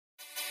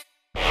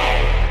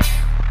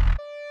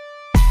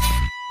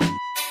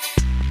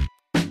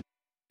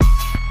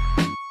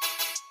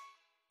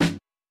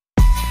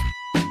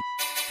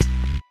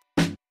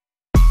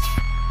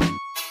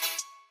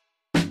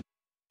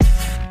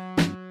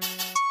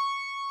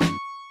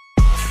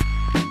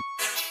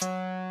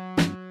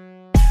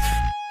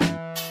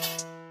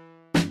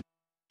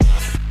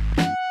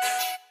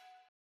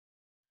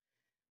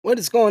What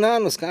is going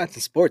on,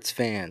 Wisconsin sports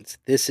fans?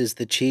 This is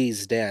the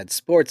Cheese Dad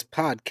Sports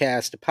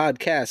Podcast, a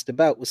podcast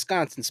about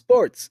Wisconsin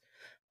sports,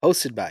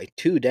 hosted by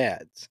two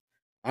dads.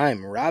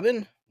 I'm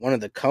Robin, one of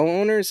the co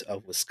owners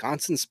of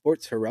Wisconsin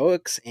Sports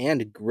Heroics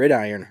and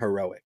Gridiron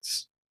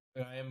Heroics.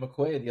 And I am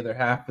McQuaid, the other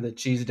half of the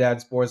Cheese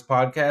Dad Sports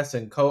Podcast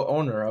and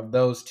co-owner of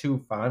those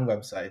two fine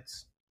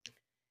websites.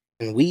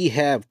 And we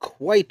have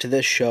quite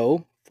the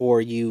show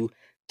for you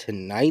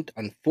tonight.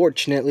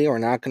 Unfortunately, we're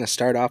not going to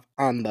start off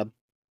on the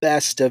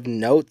best of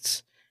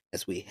notes,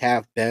 as we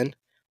have been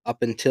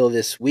up until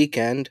this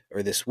weekend,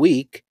 or this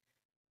week.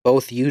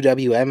 Both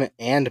UWM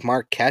and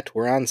Marquette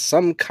were on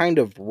some kind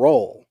of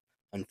roll.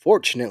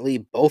 Unfortunately,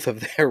 both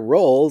of their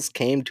rolls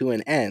came to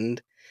an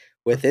end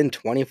within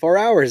 24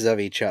 hours of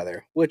each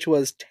other, which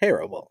was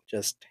terrible,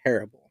 just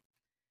terrible.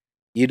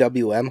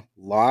 UWM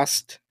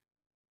lost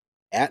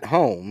at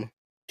home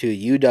to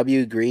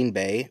UW Green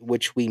Bay,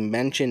 which we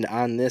mentioned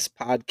on this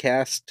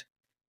podcast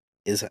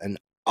is an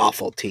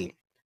awful team.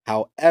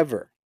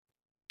 However,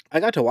 I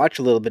got to watch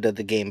a little bit of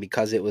the game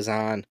because it was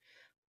on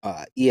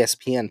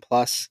ESPN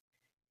Plus,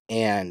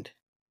 and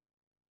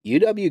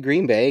UW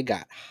Green Bay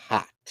got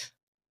hot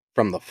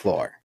from the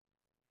floor.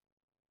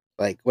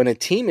 Like, when a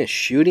team is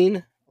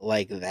shooting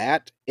like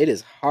that, it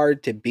is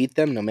hard to beat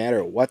them no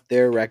matter what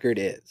their record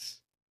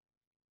is.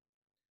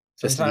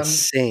 Just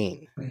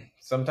insane.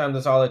 Sometimes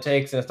that's all it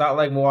takes. And it's not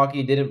like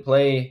Milwaukee didn't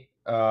play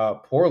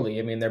poorly.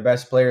 I mean, their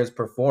best players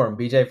performed.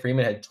 BJ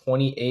Freeman had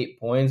 28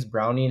 points.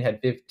 Browning had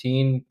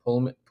 15.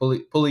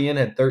 Pullian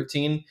had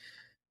 13.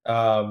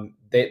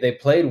 They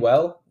played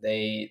well.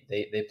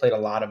 They played a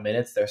lot of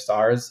minutes. They're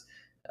stars.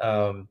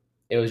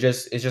 It's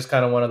just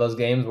kind of one of those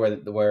games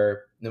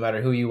where no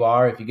matter who you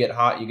are, if you get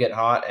hot, you get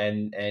hot,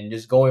 and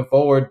just going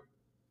forward,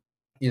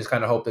 you just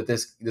kind of hope that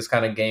this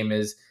kind of game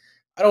is.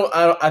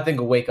 I think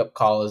a wake up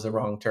call is the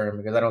wrong term,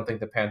 because I don't think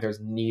the Panthers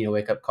need a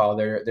wake up call.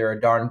 They're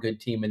a darn good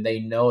team, and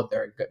they know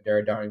they're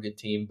a darn good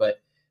team.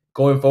 But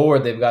going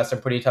forward, they've got some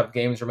pretty tough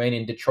games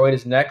remaining. Detroit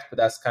is next, but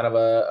that's kind of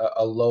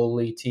a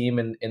lowly team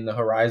in the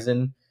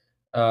Horizon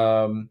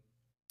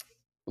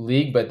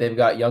league. But they've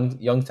got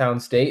Youngstown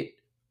State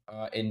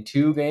in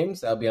 2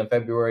 games. That'll be on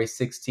February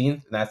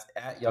 16th, and that's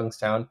at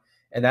Youngstown,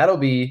 and that's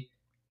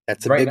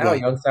a right big now. one.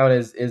 Youngstown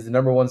is the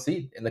number 1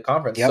 seed in the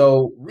conference. Yep.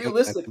 So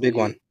That's a big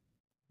one. realistically,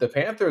 the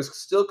Panthers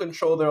still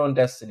control their own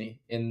destiny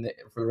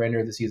for the remainder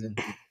of the season.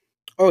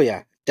 Oh,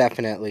 yeah,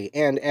 definitely.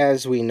 And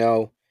as we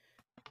know,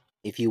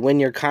 if you win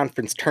your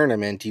conference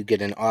tournament, you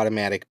get an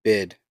automatic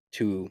bid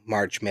to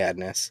March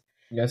Madness.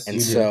 Yes, and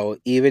you do. So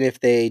even if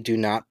they do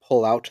not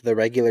pull out the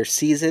regular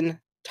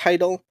season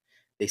title,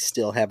 they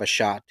still have a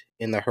shot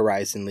in the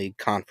Horizon League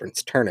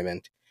Conference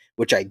Tournament,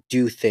 which I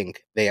do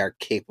think they are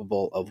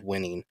capable of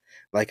winning.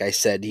 Like I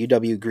said,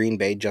 UW Green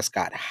Bay just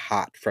got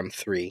hot from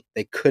 3.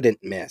 They couldn't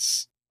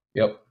miss.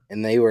 Yep.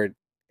 And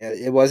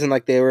it wasn't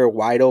like they were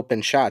wide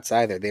open shots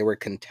either. They were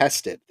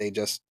contested. They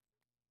just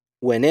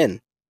went in.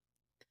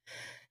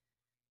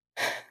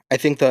 I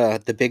think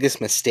the biggest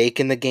mistake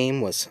in the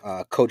game was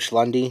Coach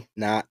Lundy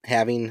not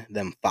having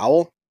them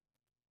foul.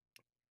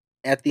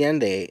 At the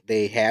end,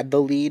 they had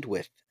the lead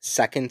with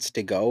seconds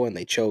to go, and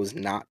they chose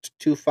not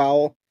to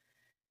foul.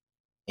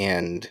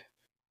 And,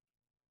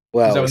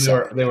 well,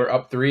 So they were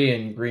up 3,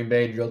 and Green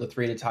Bay drilled a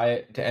 3 to tie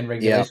it to end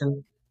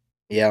regulation.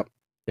 Yep.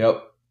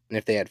 And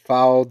if they had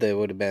fouled, there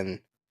would have been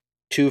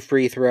 2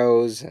 free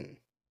throws, and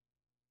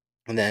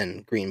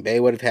then Green Bay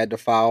would have had to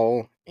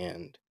foul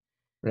and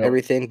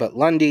everything. But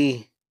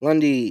Lundy,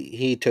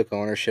 he took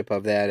ownership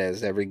of that,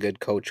 as every good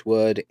coach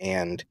would,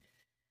 and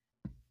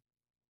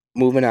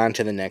moving on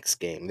to the next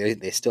game.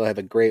 They still have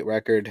a great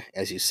record.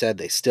 As you said,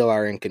 they still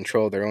are in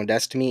control of their own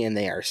destiny, and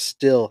they are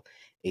still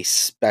a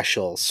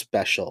special,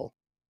 special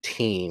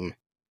team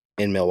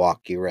in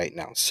Milwaukee right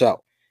now.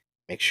 So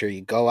make sure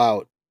you go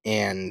out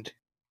and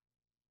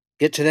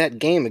get to that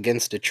game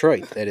against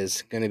Detroit that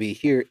is going to be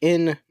here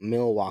in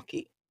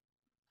Milwaukee.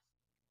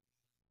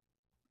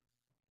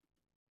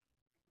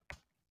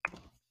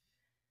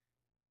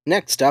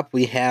 Next up,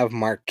 we have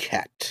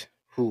Marquette,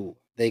 who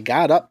they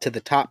got up to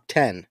the top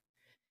 10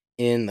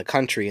 in the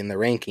country in the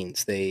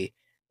rankings. They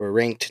were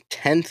ranked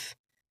 10th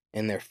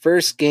in their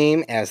first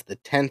game as the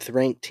 10th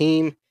ranked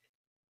team.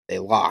 They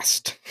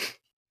lost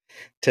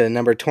to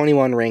number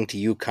 21 ranked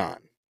UConn.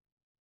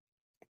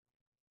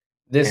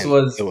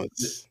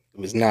 It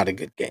was not a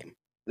good game.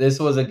 This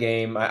was a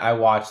game, I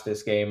watched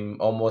this game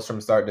almost from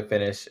start to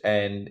finish,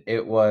 and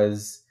it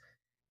was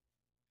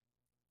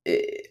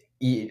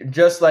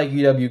just like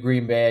UW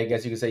Green Bay. I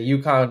guess you could say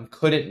UConn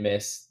couldn't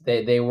miss.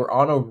 They were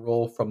on a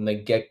roll from the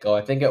get-go.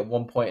 I think at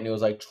one point, and it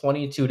was like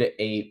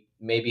 22-8,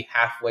 maybe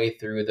halfway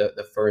through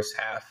the first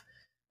half,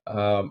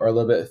 or a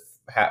little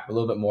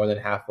bit more than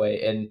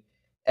halfway, and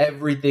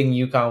everything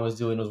UConn was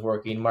doing was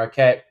working.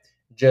 Marquette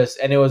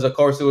and it was, of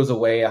course, it was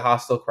away, a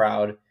hostile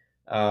crowd.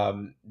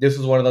 This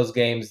was one of those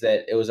games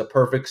that it was a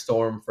perfect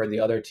storm for the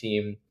other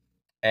team,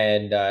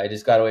 and it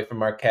just got away from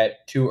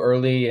Marquette too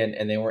early,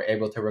 and they weren't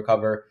able to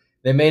recover.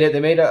 They made it. They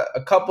made a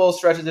couple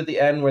stretches at the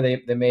end where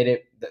they made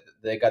it.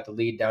 They got the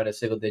lead down to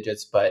single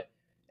digits, but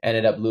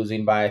ended up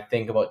losing by I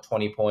think about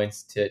 20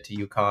 points to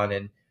UConn.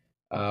 And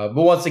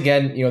but once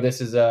again,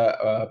 this is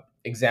a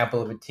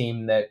example of a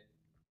team that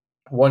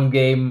one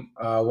game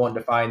won't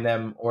define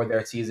them or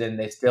their season.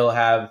 They still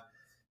have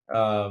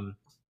um,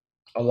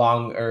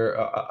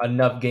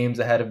 enough games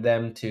ahead of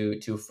them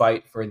to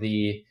fight for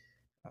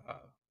uh,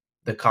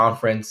 the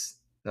conference.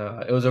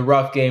 It was a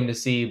rough game to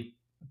see,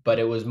 but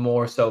it was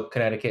more so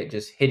Connecticut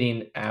just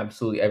hitting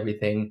absolutely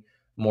everything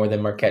more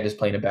than Marquette just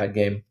playing a bad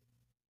game.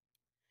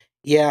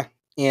 Yeah,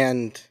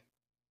 and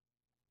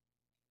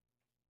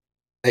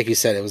like you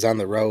said, it was on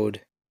the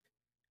road.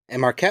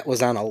 And Marquette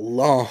was on a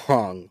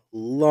long,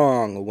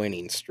 long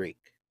winning streak.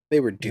 They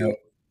were due. Yep.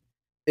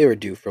 They were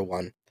due for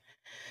one.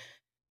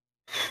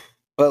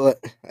 But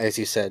as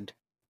you said,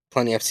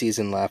 plenty of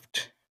season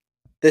left.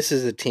 This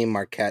is a team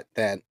Marquette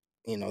that,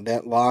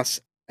 that loss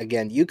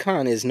again,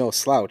 UConn is no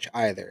slouch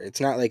either.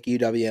 It's not like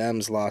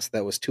UWM's loss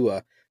that was to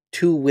a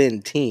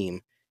 2-win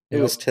team. It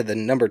was Yep. to the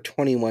number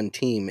 21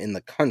 team in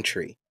the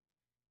country.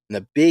 And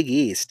the Big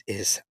East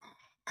is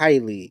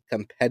highly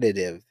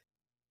competitive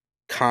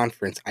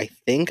conference. I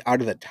think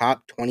out of the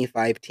top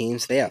 25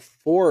 teams, they have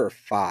 4 or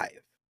 5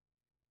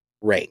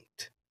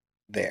 ranked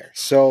there.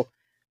 So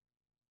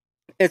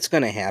it's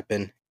going to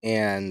happen,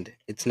 and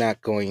it's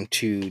not going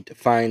to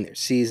define their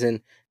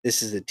season.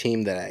 This is a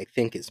team that I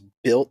think is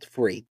built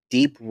for a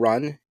deep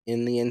run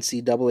in the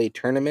NCAA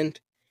tournament,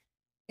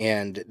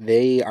 and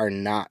they are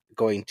not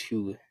going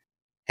to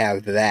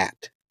have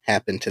that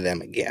happen to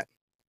them again.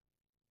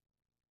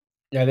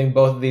 Yeah, I think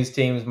both of these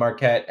teams,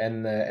 Marquette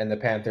and the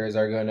Panthers,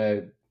 are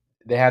gonna.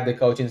 They have the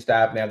coaching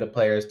staff and they have the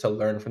players to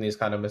learn from these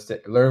kind of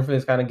learn from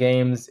these kind of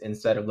games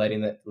instead of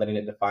letting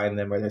it define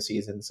them or their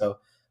season. So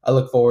I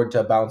look forward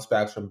to bounce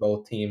backs from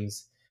both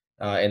teams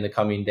in the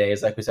coming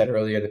days. Like we said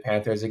earlier, the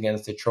Panthers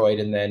against Detroit,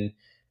 and then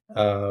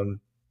um,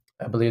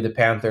 I believe the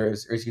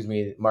Panthers, or excuse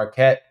me,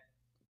 Marquette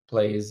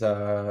plays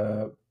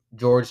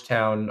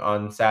Georgetown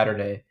on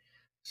Saturday.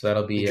 So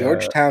that'll be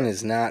Georgetown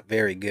is not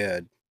very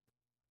good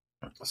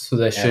so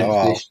they at should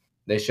all.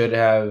 they should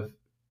have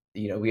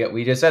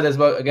we just said this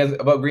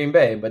about Green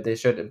Bay, but they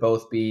should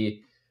both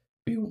be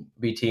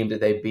teams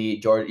that they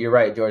beat. You're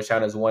right.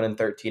 Georgetown is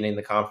 1-13 in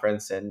the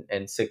conference and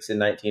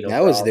 6-19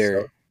 That was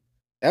overall.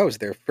 So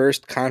their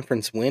first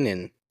conference win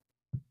in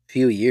a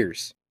few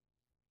years.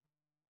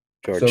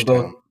 so Georgetown.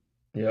 both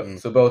yep. Mm.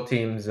 So both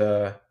teams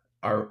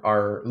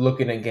are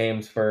looking at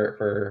games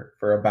for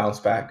a bounce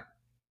back.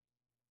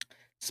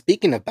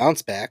 Speaking of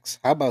bounce backs,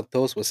 how about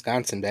those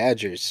Wisconsin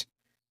Badgers?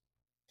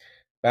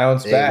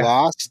 Bounce They back.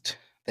 lost.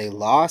 They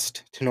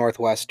lost to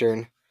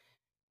Northwestern.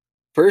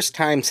 First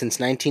time since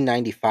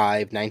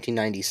 1995,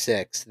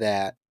 1996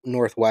 that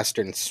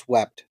Northwestern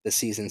swept the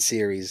season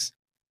series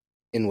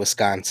in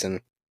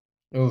Wisconsin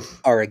Oof.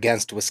 or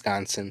against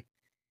Wisconsin.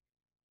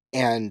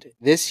 And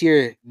this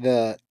year,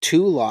 the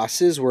two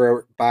losses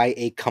were by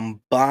a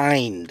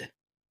combined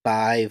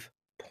 5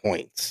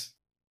 points.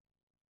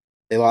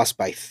 They lost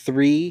by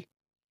 3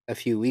 a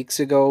few weeks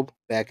ago,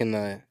 back in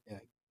the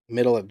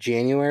middle of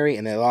January,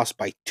 and they lost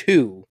by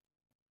 2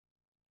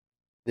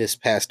 this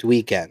past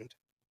weekend.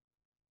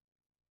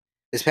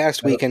 This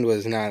past weekend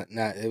was not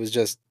it was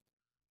just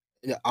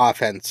the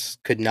offense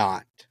could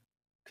not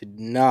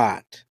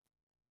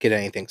get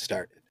anything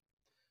started.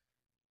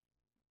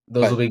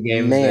 Those will But be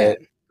games that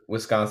man,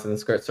 Wisconsin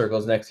skirt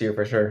circles next year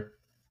for sure.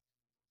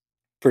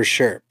 for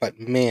sure. But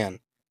man,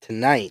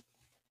 tonight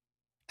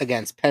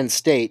against Penn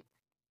State,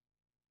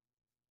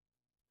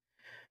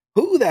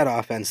 who that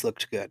offense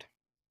looked good.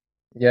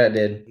 Yeah, it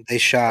did They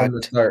from the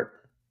shot start.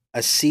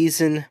 a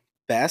season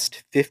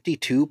best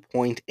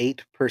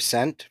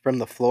 52.8% from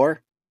the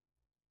floor.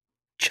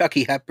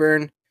 Chucky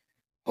Hepburn,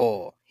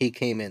 oh, he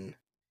came in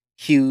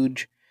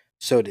huge.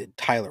 So did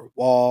Tyler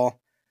Wall.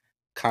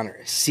 Connor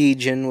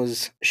Sejan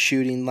was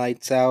shooting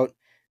lights out.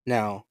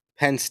 Now,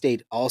 Penn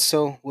State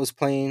also was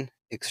playing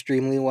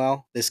extremely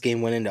well. This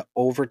game went into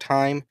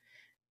overtime.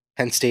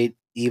 Penn State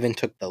even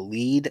took the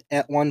lead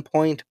at one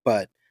point,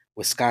 but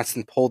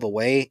Wisconsin pulled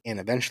away and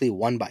eventually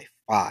won by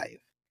 5.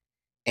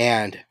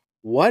 And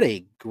what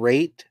a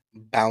great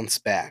bounce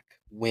back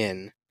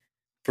win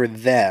for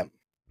them.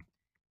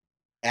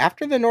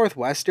 After the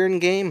Northwestern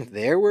game,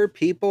 there were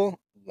people,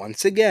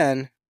 once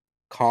again,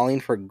 calling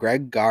for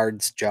Greg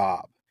Gard's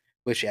job,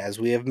 which, as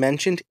we have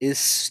mentioned, is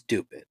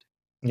stupid.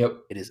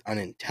 Yep. It is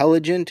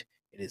unintelligent,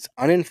 it is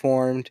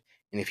uninformed,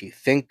 and if you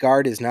think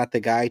Gard is not the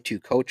guy to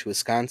coach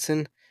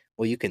Wisconsin,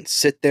 well, you can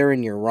sit there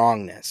in your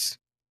wrongness.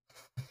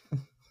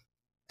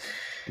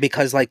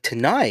 Because, like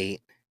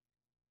tonight,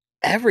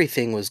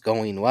 everything was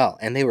going well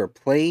and they were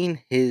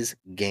playing his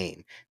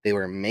game. They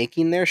were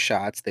making their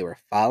shots, they were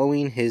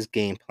following his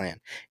game plan.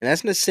 And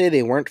that's not to say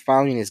they weren't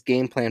following his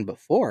game plan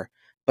before,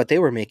 but they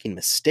were making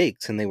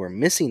mistakes and they were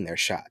missing their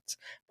shots.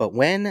 But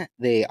when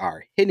they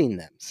are hitting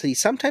them, see,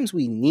 sometimes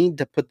we need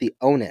to put the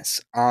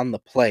onus on the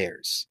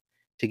players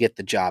to get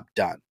the job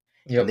done.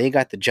 And Yep. they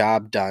got the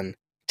job done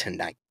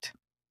tonight.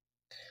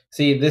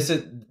 See, this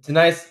is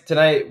tonight.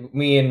 Tonight,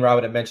 me and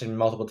Robin have mentioned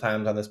multiple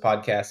times on this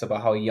podcast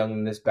about how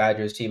young this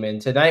Badgers team is.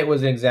 And tonight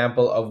was an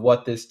example of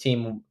what this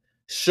team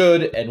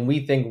should and we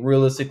think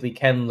realistically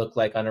can look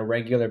like on a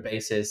regular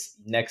basis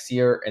next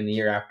year and the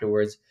year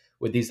afterwards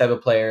with these type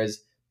of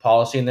players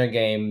polishing their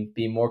game,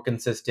 being more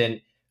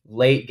consistent,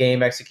 late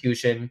game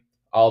execution.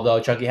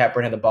 Although Chucky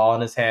Hepburn had the ball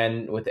in his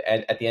hand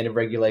at the end of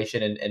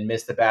regulation and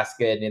missed the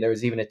basket, and there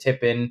was even a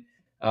tip in.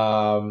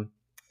 I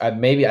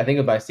think it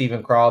was by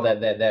Stephen Crawl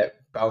that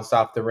bounced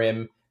off the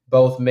rim.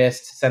 Both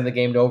missed, sent the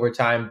game to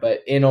overtime,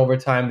 but in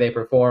overtime they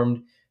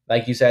performed.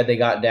 Like you said, they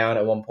got down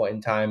at one point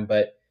in time,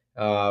 but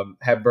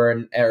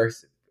Hepburn, or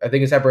I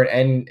think it's Hepburn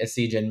and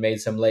Esijan made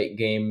some late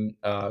game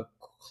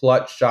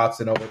clutch shots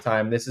in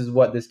overtime. This is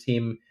what this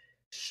team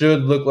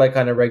should look like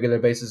on a regular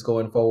basis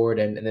going forward,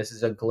 and this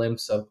is a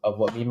glimpse of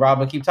what me and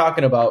Robin keep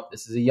talking about.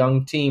 This is a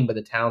young team, but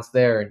the talent's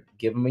there, and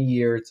give them a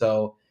year or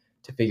so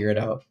to figure it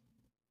out.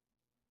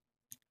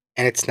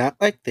 And it's not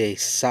like they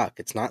suck.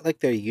 It's not like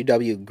they're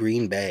UW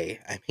Green Bay.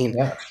 I mean,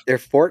 Yeah. they're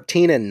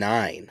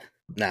 14-9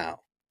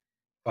 now.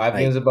 Five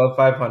Like, games above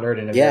 500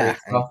 in a very yeah,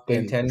 tough Big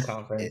and Ten it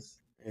conference.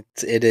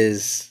 it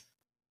is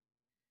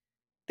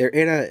they're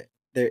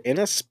in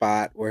a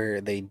spot where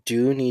they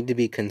do need to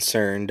be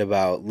concerned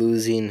about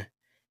losing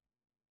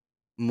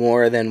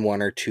more than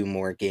one or two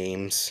more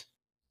games.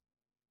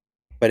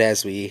 But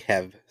as we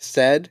have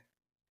said,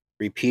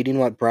 repeating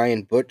what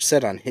Brian Butch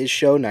said on his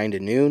show 9 to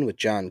noon with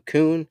John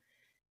Kuhn,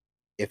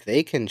 if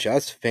they can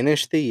just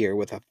finish the year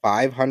with a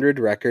 500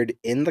 record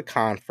in the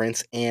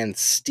conference and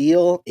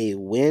steal a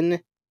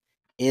win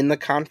in the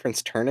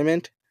conference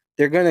tournament,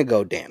 they're going to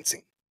go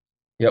dancing.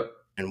 Yep.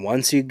 And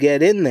once you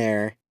get in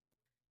there,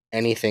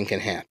 anything can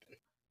happen.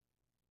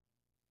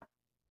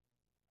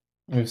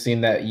 We've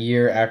seen that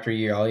year after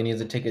year. All you need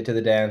is a ticket to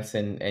the dance,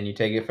 and you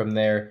take it from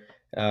there.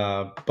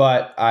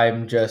 But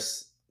I'm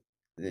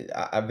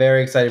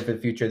very excited for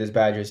the future of this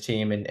Badgers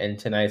team, and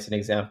tonight's an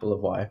example of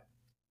why.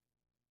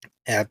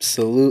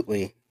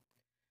 Absolutely.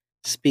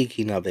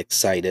 Speaking of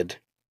excited,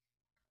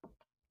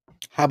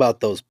 how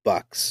about those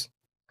Bucks?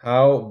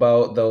 How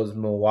about those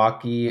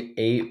Milwaukee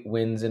 8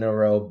 wins in a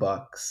row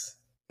Bucks?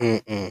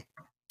 Mm-mm.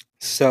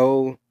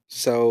 So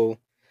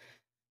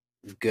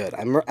good.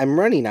 I'm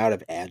running out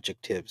of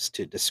adjectives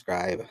to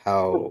describe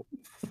how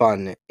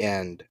fun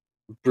and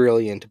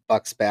brilliant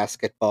Bucks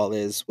basketball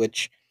is,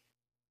 which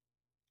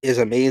is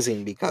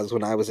amazing because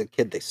when I was a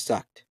kid they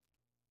sucked.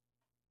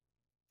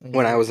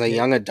 When I was a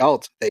young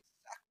adult they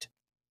sucked.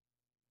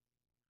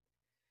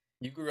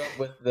 You grew up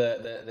with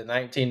the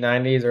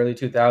 1990s, early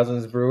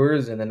 2000s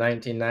Brewers and the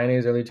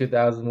 1990s, early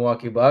 2000s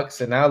Milwaukee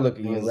Bucks, and now look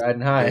at It you was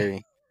riding high.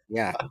 very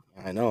yeah,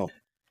 I know.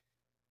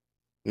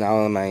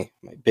 Now my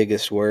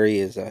biggest worry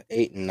is a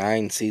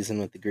 8-9 season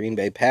with the Green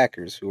Bay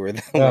Packers, who were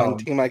the one Oh,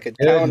 team I could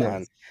count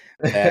on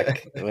goodness.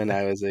 back when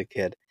I was a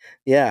kid.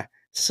 Yeah.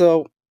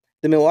 So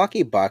the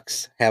Milwaukee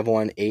Bucks have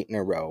won 8 in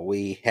a row.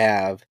 We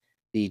have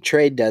the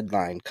trade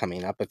deadline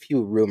coming up, a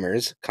few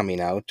rumors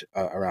coming out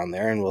around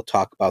there, and we'll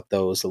talk about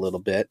those a little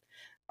bit.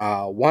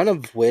 One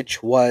of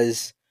which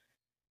was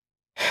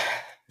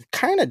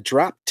kind of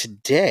dropped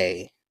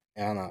today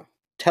on a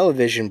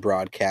television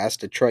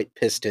broadcast, Detroit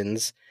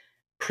Pistons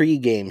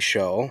pregame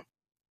show.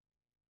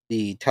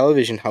 The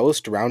television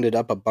host rounded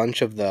up a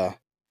bunch of the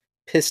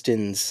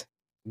Pistons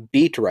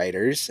beat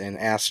writers and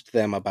asked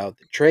them about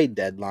the trade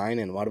deadline,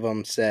 and one of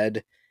them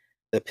said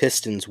the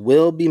Pistons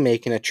will be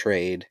making a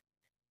trade.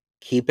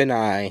 Keep an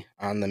eye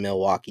on the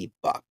Milwaukee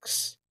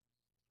Bucks.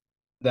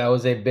 That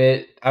was a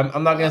bit.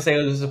 I'm not gonna Uh, say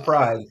it was a uh,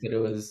 surprise, but it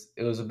was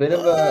a bit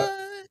of a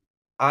what?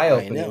 eye I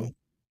know. opening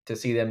to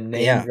see them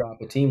name Yeah,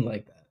 drop a team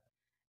like that.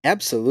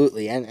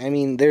 absolutely. And I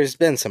mean, there's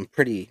been some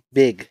pretty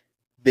big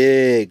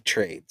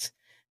trades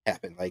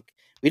happen. Like,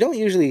 we don't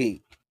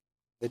usually.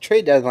 The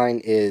trade deadline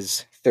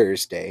is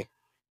Thursday.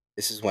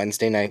 This is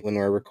Wednesday night when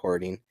we're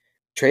recording.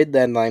 Trade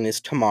deadline is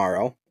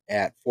tomorrow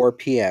at 4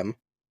 p.m.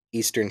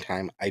 Eastern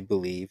Time, I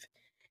believe.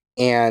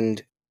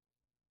 And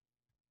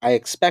I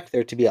expect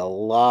there to be a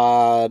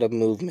lot of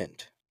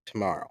movement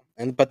tomorrow.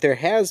 But there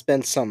has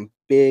been some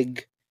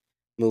big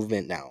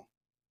movement now.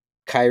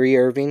 Kyrie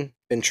Irving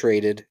been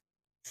traded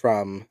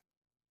from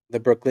the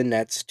Brooklyn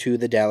Nets to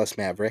the Dallas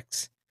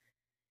Mavericks.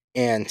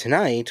 And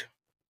tonight,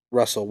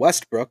 Russell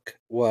Westbrook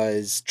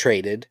was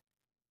traded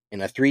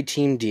in a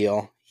 3-team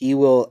deal. He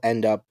will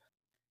end up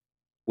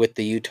with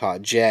the Utah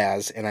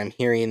Jazz, and I'm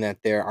hearing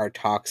that there are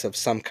talks of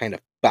some kind of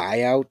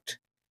buyout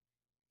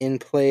in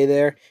play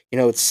there.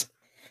 It's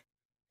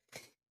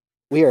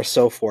we are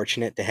so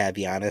fortunate to have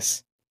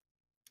Giannis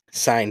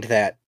signed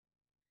that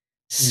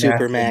Massive.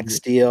 supermax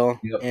deal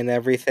Yep. and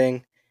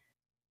everything.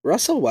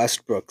 Russell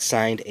Westbrook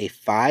signed a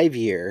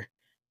 5-year,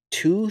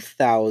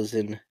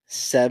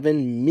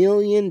 $2,007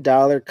 million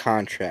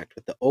contract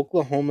with the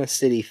Oklahoma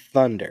City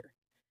Thunder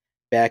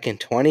back in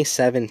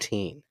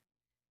 2017.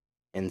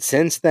 And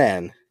since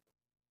then,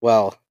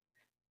 well,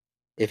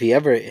 if he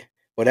ever,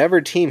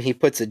 whatever team he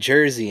puts a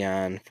jersey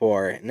on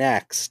for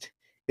next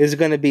is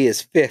going to be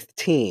his fifth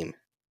team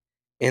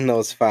in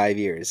those 5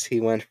 years. He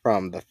went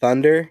from the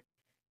Thunder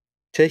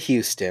to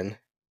Houston,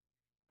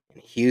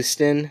 and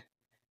Houston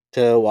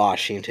to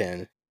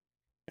Washington,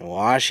 and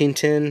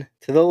Washington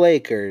to the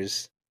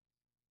Lakers,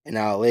 and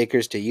now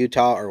Lakers to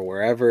Utah or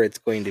wherever it's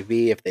going to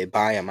be if they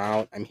buy him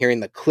out. I'm hearing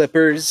the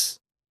Clippers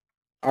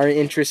are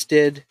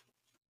interested.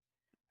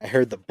 I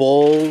heard the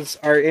Bulls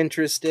are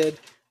interested.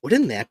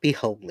 Wouldn't that be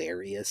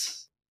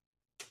hilarious?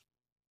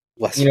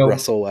 You know,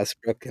 Russell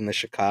Westbrook and the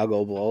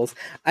Chicago Bulls.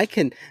 I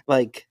can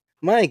like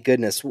my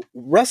goodness,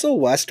 Russell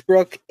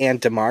Westbrook and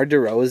DeMar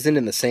DeRozan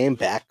in the same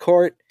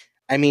backcourt.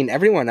 I mean,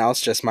 everyone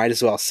else just might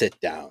as well sit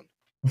down.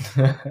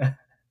 I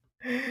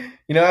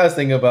was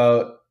thinking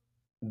about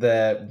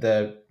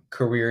the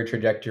career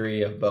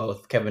trajectory of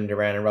both Kevin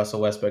Durant and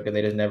Russell Westbrook, and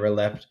they just never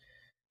left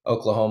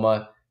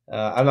Oklahoma.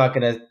 I'm not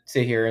gonna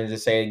sit here and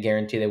just say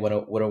guarantee they would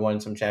have won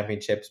some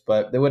championships,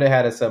 but they would have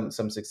had some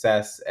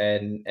success,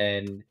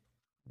 and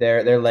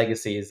their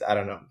legacies. I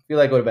don't know. I feel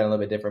like it would have been a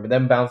little bit different, but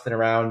them bouncing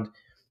around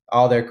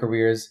all their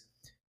careers.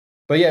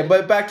 But yeah,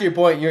 but back to your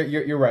point,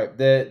 you're right.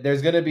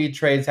 There's going to be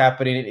trades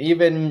happening, and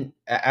even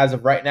as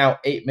of right now,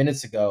 8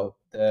 minutes ago,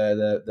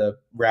 the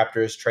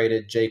Raptors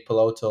traded Jake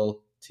Peloton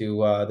to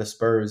the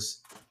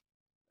Spurs.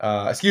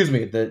 Excuse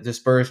me, the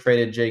Spurs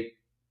traded Jake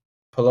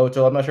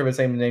Peloton. I'm not sure if I'm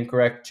saying the name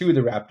correct, to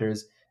the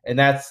Raptors, and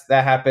that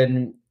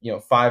happened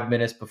 5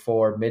 minutes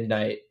before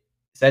midnight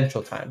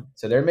Central Time.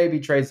 So there may be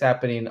trades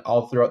happening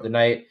all throughout the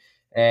night.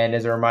 And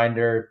as a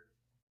reminder,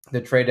 the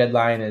trade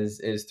deadline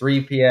is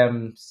 3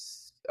 p.m.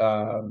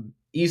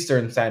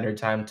 Eastern Standard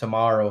Time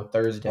tomorrow, Oh,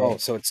 Thursday.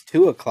 so it's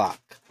 2 o'clock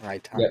my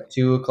time. Yep,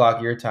 2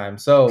 o'clock your time.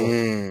 So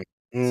Mm,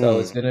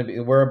 it's mm, gonna be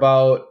we're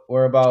about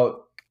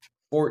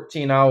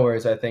 14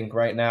 hours, I think,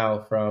 right now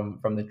from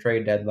the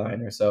trade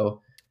deadline or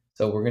so.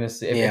 So we're gonna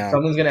see if yeah,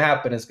 something's gonna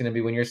happen. It's gonna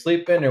be when you're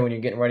sleeping or when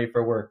you're getting ready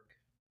for work.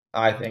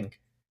 I think.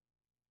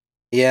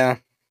 yeah.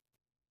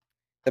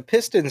 The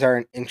Pistons are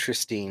an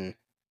interesting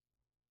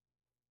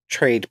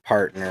trade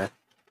partner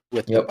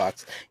with the Yep.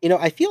 Bucks.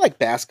 I feel like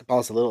basketball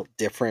is a little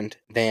different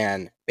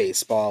than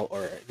baseball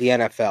or the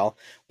NFL,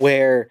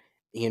 where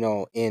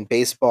in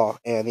baseball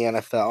and the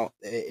NFL,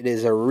 it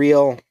is a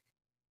real.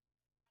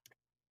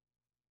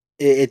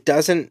 It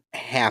doesn't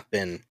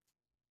happen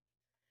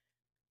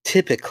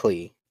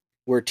typically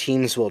where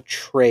teams will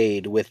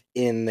trade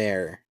within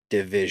their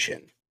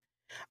division.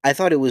 I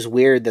thought it was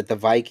weird that the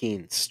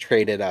Vikings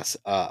traded us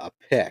a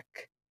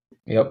pick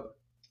Yep.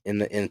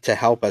 in to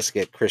help us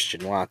get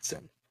Christian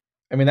Watson.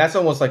 I mean, that's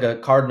almost like a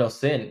cardinal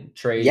sin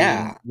trading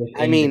Yeah, I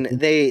within mean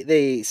the.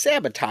 they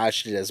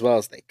sabotaged it as well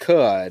as they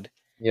could.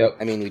 I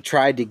Yep. mean, we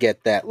tried to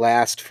get that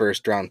last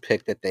first round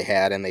pick that they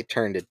had, and they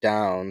turned it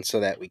down so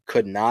that we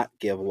could not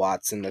give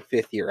Watson the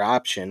 5th year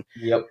option.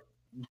 Yep.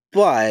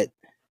 But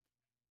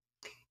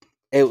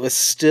it was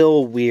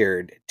still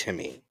weird to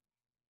me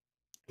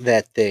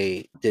that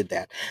they did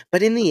that.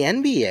 But in the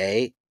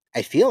NBA,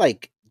 I feel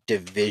like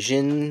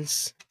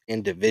divisions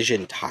and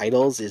division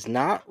titles is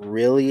not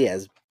really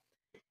as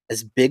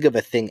big of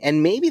a thing.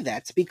 And maybe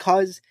that's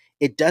because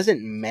it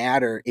doesn't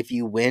matter if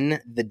you win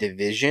the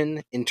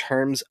division in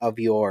terms of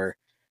your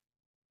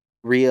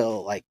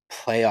real like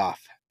playoff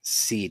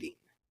seeding.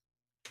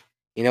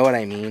 You know what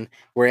I mean? Yeah.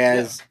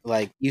 Whereas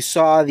like you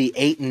saw the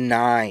 8 and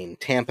 9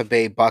 Tampa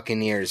Bay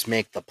Buccaneers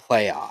make the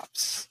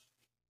playoffs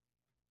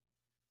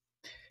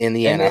in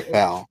the And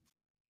NFL.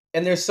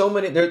 there's so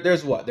many.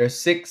 There's what? There's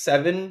 6,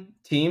 7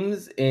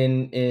 teams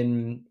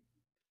in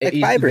Like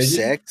each 5 or division.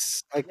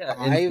 6, like Yeah. In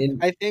 5, in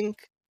I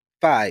think.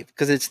 5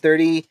 because it's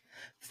 30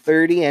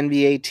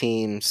 NBA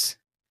teams,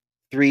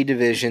 3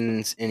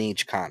 divisions in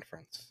each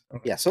conference.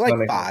 Okay, Yeah, so that like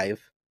makes sense.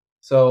 5.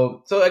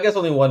 So I guess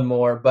only one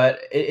more, but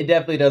it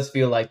definitely does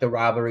feel like the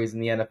rivalries in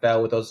the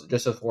NFL with those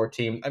 4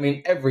 teams. I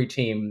mean, every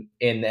team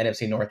in the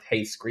NFC North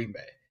hates Green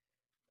Bay.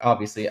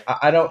 Obviously,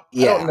 I don't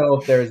Yeah. know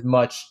if there's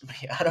much.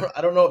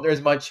 I don't know if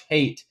there's much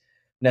hate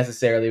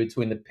necessarily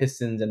between the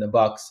Pistons and the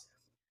Bucks.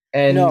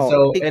 And No,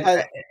 so,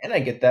 because and I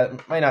get that.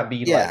 It might not be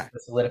like yeah. the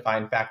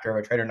solidifying factor of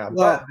a trade or not,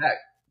 but Well,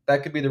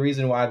 that could be the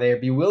reason why they'd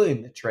be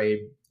willing to trade,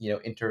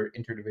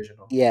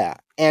 interdivisional. yeah,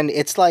 and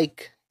it's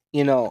like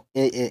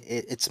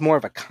it's more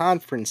of a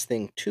conference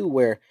thing too,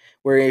 where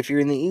if you're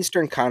in the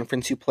Eastern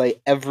Conference, you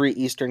play every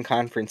Eastern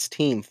Conference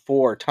team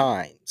 4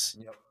 times,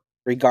 Yep.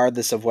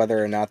 regardless of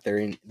whether or not they're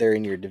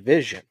in your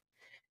division.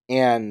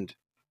 And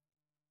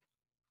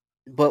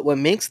but what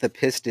makes the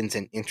Pistons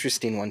an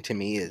interesting one to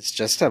me is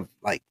just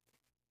like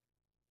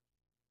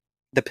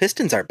the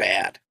Pistons are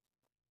bad,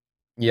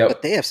 but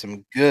Yep. they have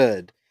some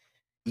good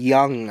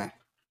young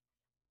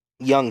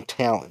young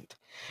talent,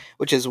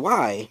 which is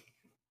why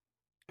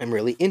I'm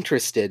really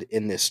interested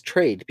in this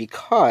trade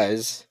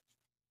because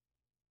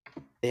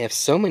they have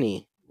so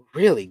many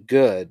really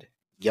good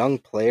young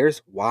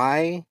players.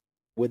 Why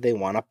would they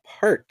want to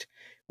part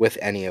with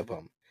any of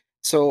them?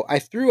 So I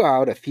threw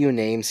out a few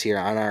names here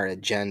on our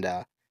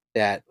agenda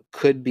that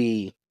could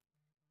be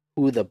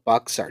who the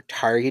Bucks are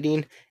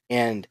targeting,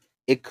 and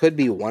it could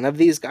be one of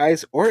these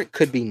guys or it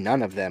could be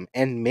none of them.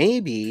 And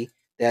maybe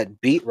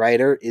that beat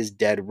writer is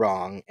dead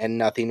wrong and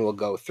nothing will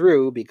go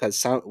through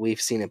because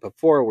we've seen it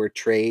before where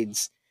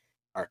trades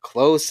are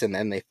close and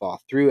then they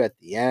fall through at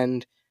the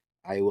end.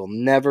 I will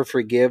never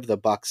forgive the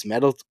Bucks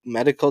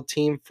medical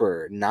team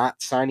for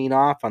not signing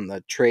off on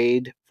the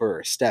trade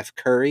for Steph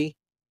Curry.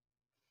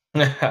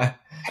 That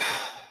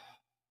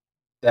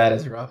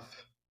is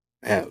rough.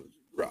 That was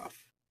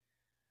rough.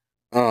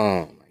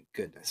 Oh my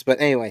goodness.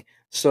 But anyway,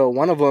 so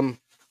one of them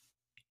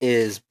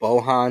is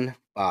Bohan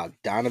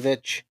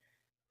Bogdanovic,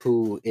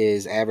 who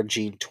is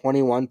averaging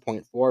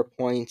 21.4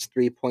 points,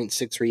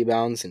 3.6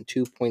 rebounds, and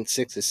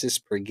 2.6 assists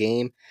per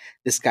game.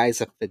 This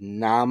guy's a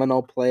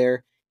phenomenal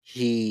player.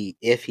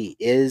 If he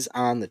is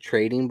on the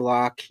trading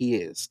block, he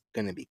is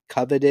going to be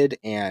coveted,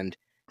 and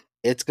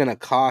it's going to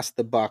cost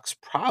the Bucks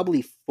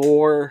probably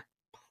 4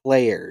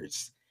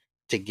 players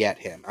to get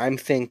him. I'm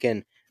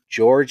thinking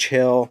George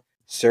Hill,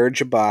 Serge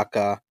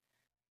Ibaka,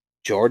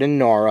 Jordan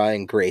Nora,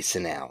 and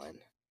Grayson Allen,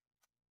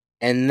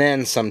 and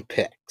then some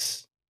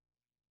picks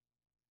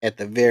at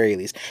the very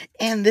least.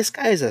 And this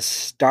guy's a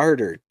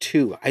starter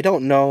too. I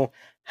don't know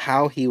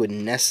how he would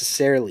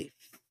necessarily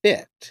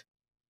fit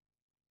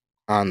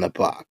on the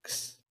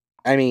Bucks.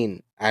 I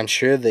mean, I'm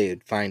sure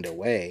they'd find a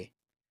way,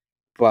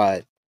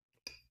 but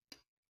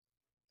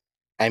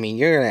I mean,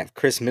 you're gonna have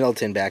Chris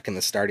Middleton back in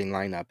the starting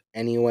lineup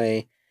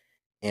anyway.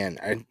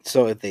 And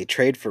so if they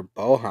trade for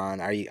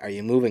Bohan, are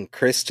you moving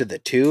Chris to the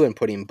 2 and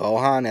putting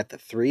Bohan at the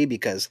 3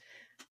 because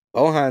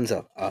Bohan's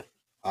a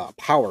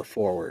power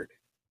forward,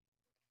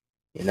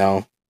 you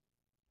know?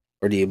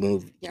 Or do you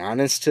move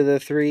Giannis to the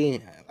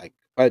 3?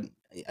 But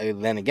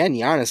then again,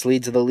 Giannis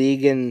leads the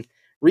league in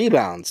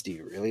rebounds. Do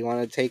you really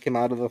want to take him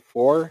out of the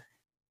 4?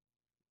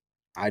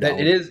 I That don't.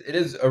 it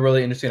is a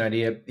really interesting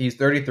idea. He's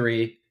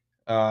 33.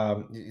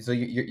 So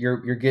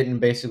you're getting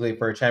basically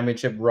for a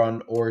championship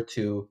run or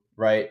two,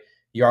 right?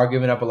 You are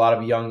giving up a lot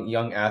of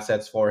young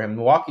assets for him.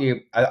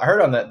 Milwaukee, I heard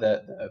on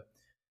the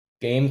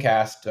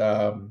Gamecast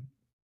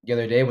the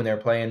other day when they were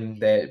playing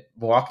that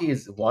Milwaukee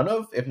is one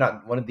of, if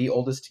not one of the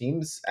oldest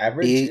teams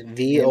average in The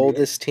the NBA.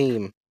 oldest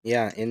team,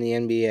 yeah, in the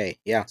NBA.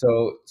 Yeah.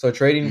 So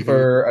trading Mhm.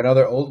 for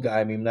another old guy,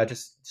 I mean, that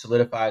just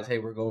solidifies, hey,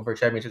 we're going for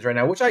championships right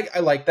now, which I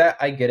like that.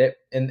 I get it.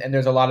 And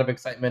there's a lot of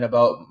excitement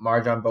about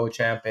Marjon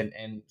Beauchamp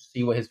and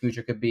see what his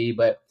future could be.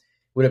 But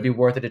would it be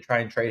worth it to try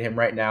and trade him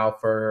right now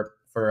for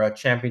a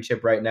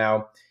championship right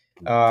now?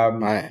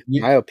 My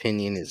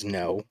opinion is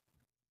no.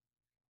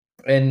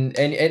 And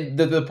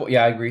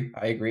yeah, I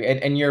agree.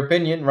 And your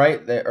opinion,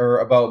 right, or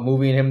about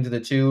moving him to the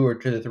 2 or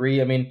to the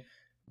 3. I mean,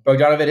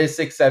 Bogdanovic is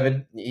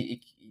 6'7".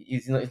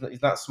 He's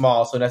not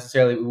small, so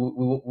necessarily we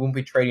won't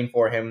be trading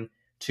for him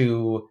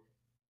to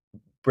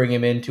bring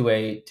him into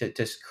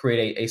to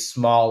create a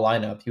small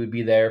lineup. He would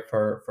be there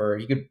for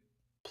he could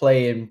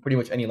play in pretty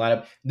much any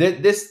lineup.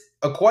 This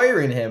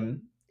acquiring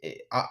him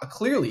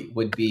clearly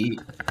would be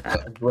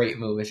a great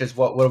move. It's just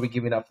what are we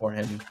giving up for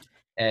him,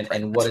 and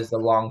what Right. is the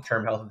long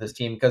term health of this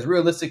team? Because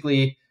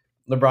realistically,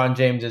 LeBron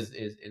James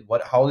is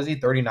what, how old is he?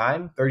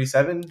 39,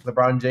 37.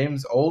 LeBron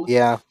James old.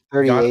 Yeah,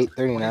 Giannis 38, is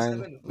 39.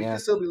 27. We could Yeah.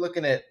 still be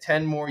looking at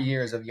 10 more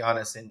years of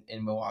Giannis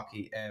in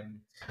Milwaukee,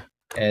 and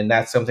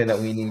that's something that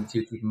we need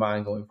to keep in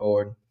mind going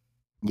forward.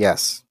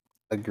 Yes.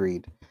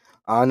 Agreed.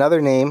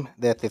 Another name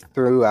that they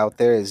threw out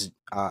there is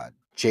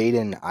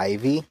Jaden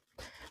Ivey,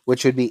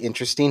 which would be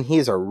interesting. He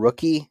is a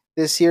rookie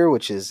this year,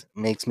 which is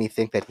makes me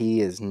think that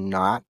he is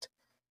not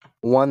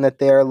one that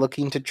they are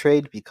looking to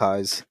trade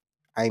because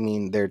I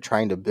mean they're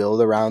trying to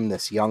build around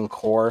this young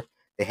core.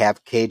 They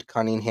have Cade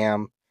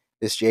Cunningham.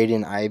 This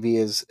Jaden Ivey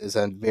is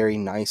a very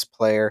nice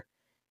player.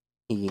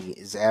 He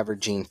is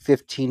averaging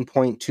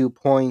 15.2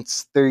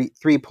 points,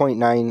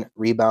 3.9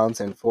 rebounds,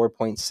 and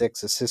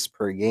 4.6 assists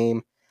per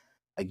game.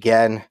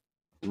 Again,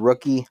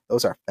 rookie.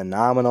 Those are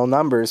phenomenal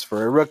numbers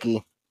for a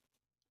rookie.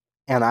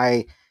 And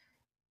I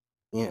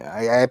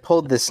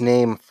pulled this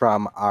name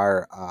from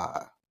our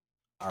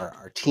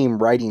team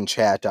writing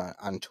chat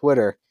on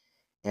Twitter,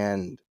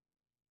 and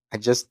I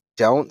just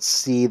don't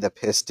see the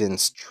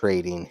Pistons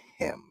trading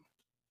him.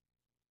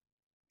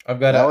 That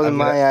wasn't I've got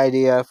my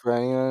idea for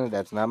anyone.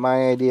 That's not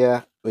my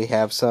idea. We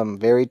have some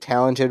very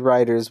talented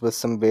writers with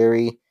some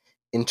very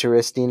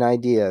interesting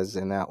ideas,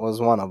 and that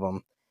was one of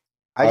them.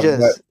 I I've got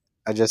just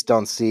I just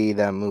don't see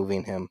them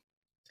moving him.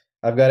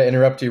 I've got to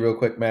interrupt you real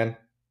quick, man.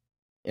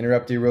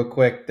 Interrupt you real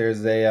quick.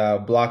 There's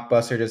a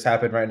blockbuster just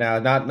happened right now.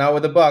 Not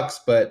with the Bucks,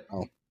 but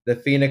Oh, the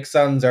Phoenix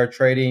Suns are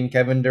trading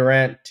Kevin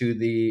Durant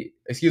the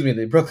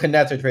Brooklyn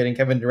Nets are trading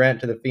Kevin Durant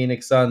to the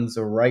Phoenix Suns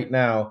right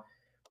now,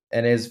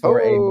 and is for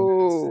a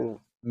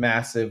oh,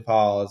 massive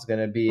haul. It's going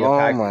to be a oh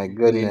package my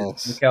including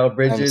goodness! Mikal I'm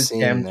Bridges,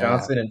 seeing Cam that.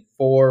 Johnson, and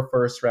 4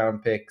 first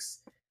round picks,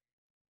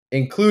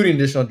 including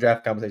additional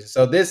draft compensation.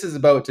 So this is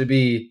about to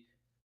be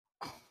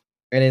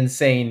an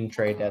insane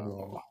trade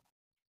deadline. Wow,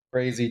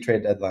 Crazy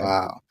trade deadline.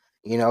 wow.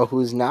 You know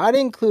who's not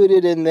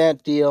included in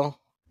that deal?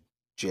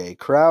 Jay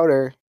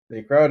Crowder.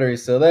 Jay Crowder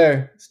is still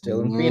there,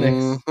 still in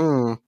Phoenix,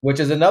 Hmm.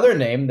 which is another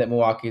name that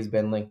Milwaukee has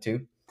been linked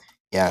to.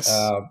 Yes.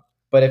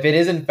 But if it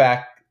is in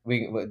fact,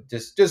 we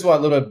just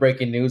want a little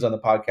breaking news on the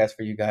podcast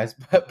for you guys.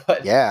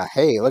 But Yeah.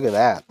 Hey, look at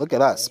that. Look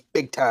at us.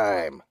 Big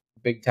time.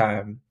 big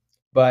time.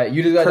 But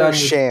you just got Per done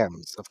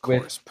Shams, of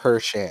with course. Per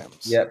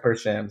Shams. yeah, per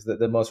Shams,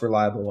 the most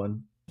reliable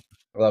one.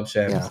 I love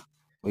Yeah. Shams.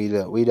 We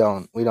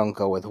don't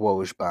go with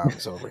Woj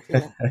bombs over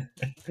here.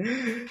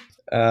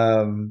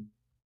 um,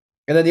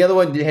 and then the other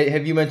one,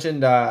 have you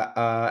mentioned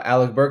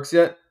Alec Burks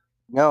yet?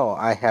 No,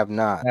 I have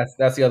not.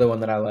 That's the other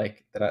one that I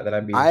like that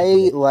I'd be interested I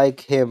in.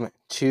 like him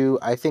too.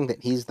 I think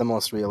that he's the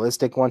most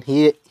realistic one.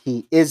 He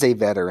is a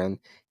veteran.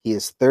 He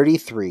is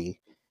 33.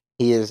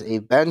 He is a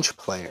bench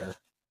player.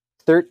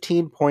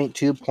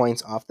 13.2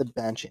 points off the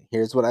bench. And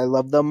here's what I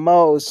love the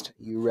most.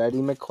 You ready,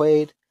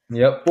 McQuaid?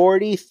 Yep,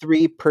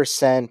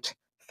 43%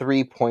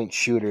 3-point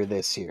shooter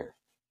this year.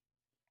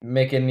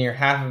 making near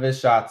half of his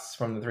shots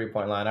from the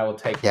 3-point line. I will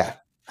take Yeah.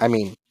 that. I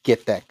mean,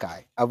 get that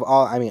guy.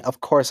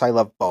 Of course I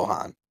love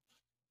Bohan,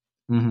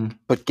 Mm-hmm.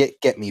 but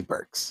get me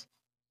Burks.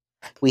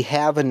 We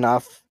have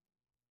enough.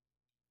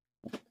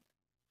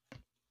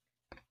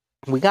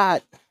 We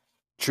got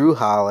Drew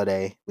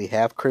Holiday, we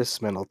have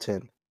Chris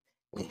Middleton,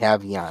 we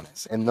have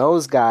Giannis, and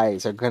those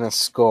guys are going to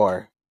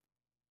score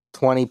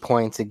 20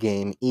 points a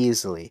game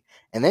easily.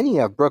 And then you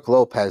have Brooke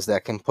Lopez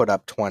that can put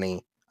up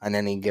 20 on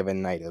any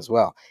given night as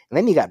well. And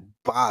then you got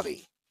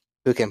Bobby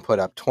who can put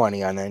up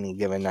 20 on any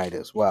given night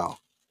as well.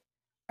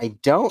 I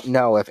don't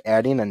know if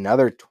adding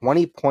another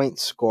 20-point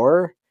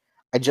scorer,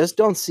 I just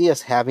don't see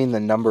us having the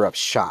number of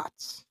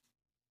shots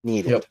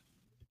Yep, needed.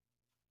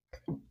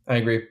 I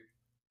agree.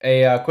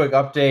 A quick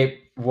update.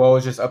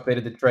 Woj just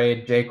updated the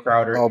trade. Jay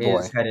Crowder Oh is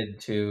boy. headed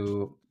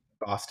to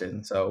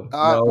Boston, so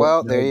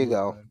Well, no there you blue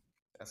go. time.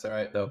 That's all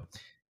right though.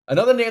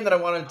 Another name that I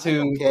wanted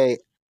to Okay,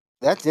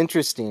 that's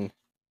interesting.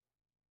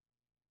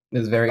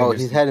 is very Oh,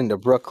 he's interesting. heading to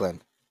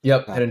Brooklyn,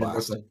 Yep, not heading to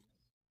Boston.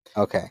 Brooklyn.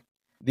 Okay.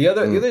 The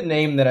Mm. other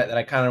name that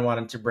I kind of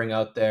wanted to bring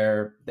out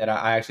there that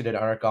I actually did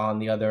an article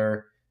on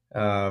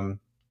um,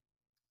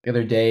 the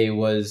other day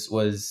was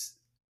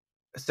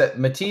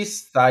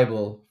Matisse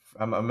Thybulle.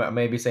 I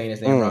may be saying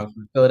his name Mm. wrong.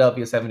 From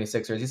Philadelphia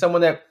 76ers. He's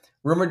someone that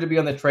rumored to be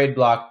on the trade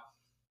block,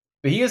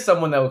 but he is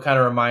someone that would kind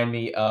of remind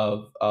me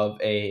of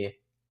a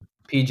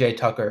PJ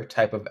Tucker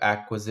type of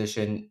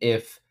acquisition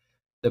if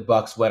the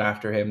Bucks went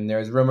after him.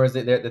 There's rumors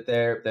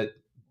that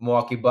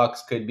Milwaukee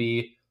Bucks could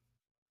be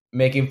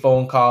making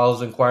phone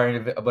calls,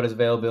 inquiring about his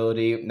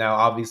availability. Now,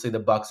 obviously, the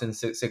Bucks and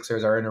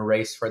Sixers are in a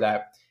race for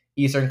that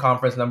Eastern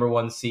Conference number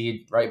one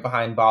seed, right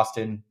behind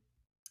Boston.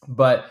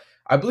 But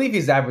I believe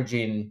he's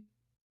averaging,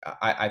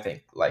 I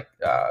think, like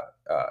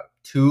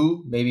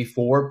 2, maybe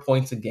 4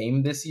 points a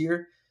game this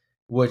year,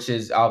 which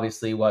is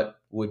obviously what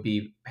would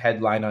be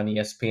headline on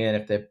ESPN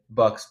if the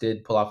Bucks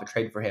did pull off a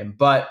trade for him.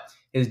 But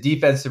his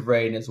defensive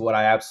rating is what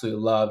I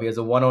absolutely love. He has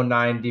a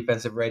 109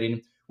 defensive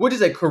rating, which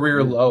is a career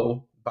Mm.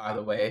 low, by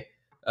the way,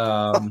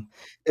 um,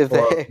 if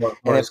they, and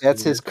for if his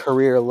that's his career.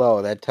 career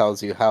low, that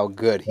tells you how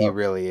good he Yep.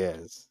 really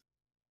is.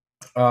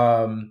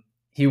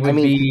 He I would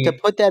mean, to be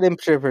put that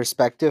into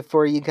perspective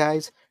for you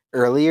guys,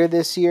 earlier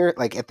this year,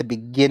 like at the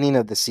beginning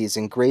of the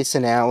season,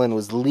 Grayson Allen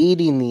was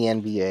leading the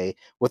NBA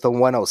with a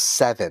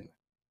 107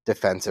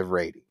 defensive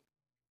rating.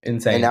 And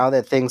insane. now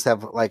that things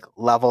have like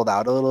leveled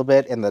out a little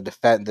bit and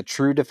the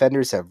true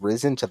defenders have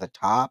risen to the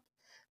top,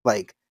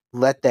 like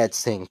let that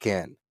sink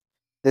in.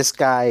 This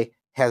guy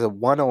has a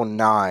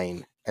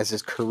 109 as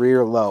his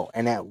career low,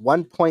 and at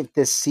one point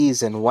this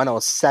season,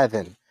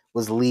 107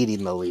 was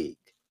leading the league.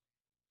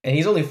 And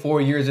he's only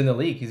 4 years in the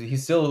league.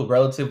 He's still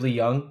relatively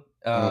young.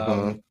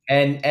 Mm-hmm.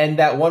 And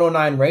that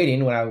 109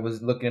 rating, when I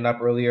was looking it up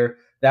earlier,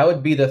 that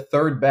would be the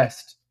third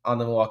best on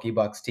the Milwaukee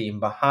Bucks team,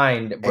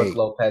 behind Brooke Hey,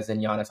 Lopez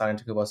and Giannis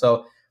Antetokounmpo.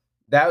 So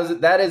that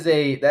is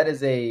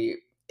a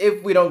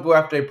if we don't go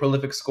after a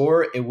prolific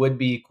scorer, it would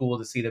be cool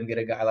to see them get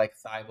a guy like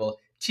Thibault.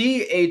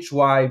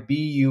 Thybulle.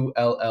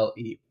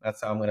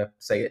 That's how I'm gonna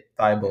say it,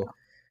 Thibault.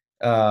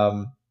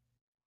 Um,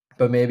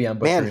 but maybe I'm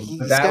man, butchering.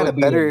 But that would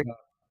be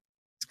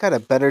he's got a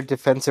better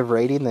defensive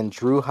rating than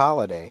Drew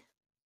Holiday.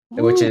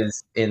 which Woo.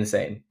 is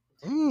insane.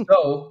 Mm,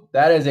 So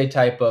that is a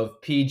type of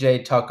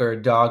PJ Tucker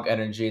dog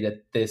energy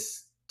that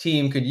this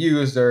team could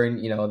use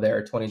during,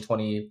 their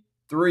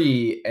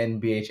 2023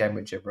 NBA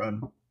championship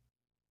run.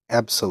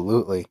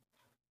 absolutely.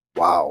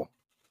 Wow.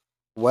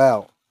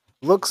 Well,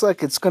 looks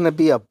like it's going to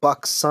be a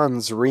Bucks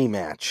Suns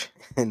rematch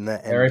in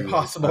the Very NBA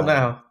possible final.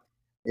 now.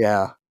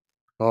 Yeah.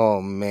 Oh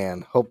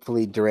man.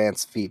 Hopefully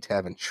Durant's feet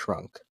haven't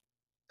shrunk.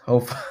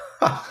 Hope.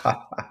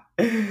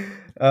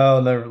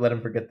 I'll never let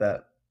him forget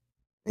that.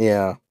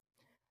 Yeah.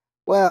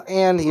 Well,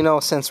 and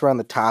since we're on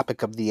the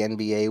topic of the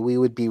NBA, we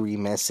would be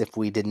remiss if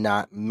we did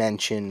not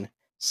mention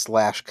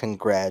slash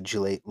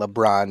congratulate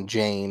LeBron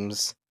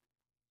James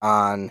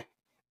on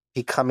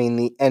becoming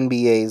the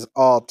NBA's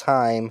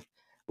all-time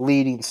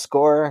leading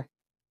scorer.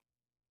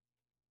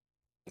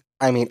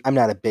 I mean, I'm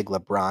not a big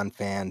LeBron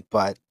fan,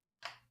 but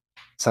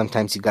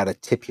sometimes you got to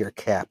tip your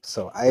cap.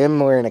 So I am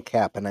wearing a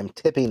cap and I'm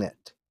tipping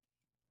it.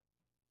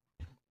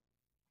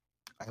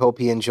 I hope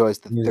he enjoys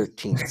the Yes.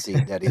 13th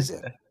seed that he's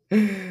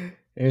in.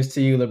 Here's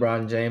to you,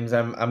 LeBron James.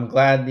 I'm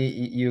glad that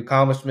you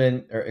accomplished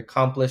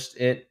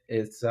it.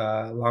 It's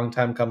a long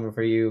time coming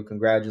for you.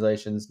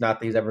 Congratulations. Not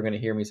that he's ever going to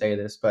hear me say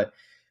this, but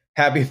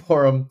happy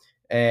for him.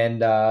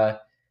 And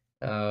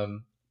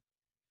Um,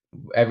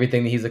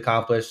 Everything that he's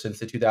accomplished since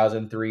the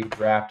 2003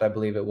 draft, I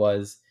believe it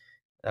was.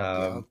 Yep.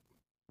 Um,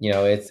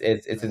 it's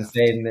Draft.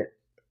 insane that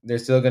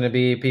there's still going to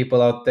be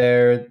people out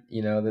there,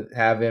 that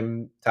have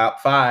him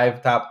top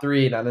five, top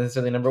three, not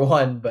necessarily number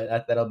one,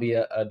 but that'll be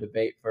a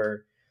debate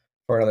for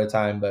another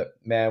time. But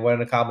man, what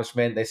an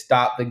accomplishment! They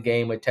stopped the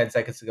game with 10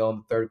 seconds to go in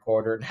the third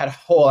quarter and had a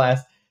whole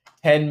ass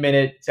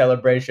 10-minute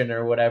celebration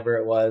or whatever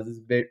it was. It's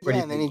Yeah, pretty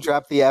and then he peak.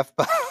 dropped the F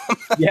bomb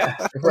Yeah,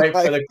 on right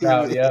for live the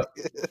crowd. TV. Yep,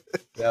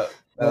 yep,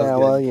 that was Yeah,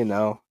 well, good. you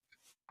know,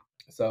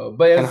 So,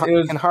 but it can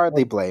was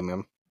hardly blame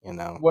him. You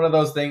know. one of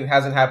those things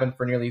hasn't happened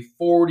for nearly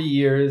 40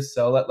 years.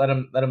 So let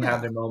them have Yeah,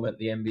 their moment.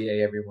 The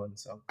NBA, everyone.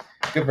 So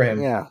good for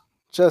him. yeah.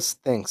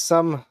 Just think,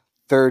 some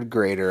third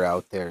grader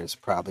out there is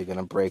probably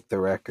gonna break the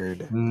record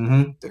in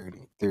Hmm.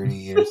 30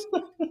 years.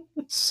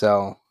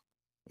 So,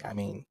 I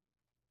mean,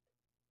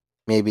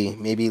 maybe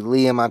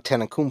Liam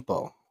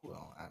Antetokounmpo.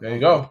 Well, I There you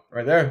don't know. go,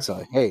 right there.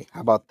 So, hey, how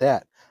about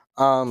that?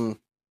 Um,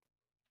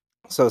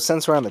 so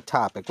since we're on the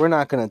topic, we're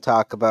not going to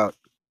talk about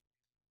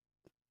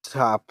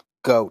top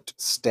goat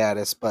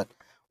status, but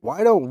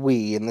why don't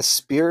we, in the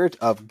spirit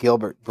of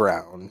Gilbert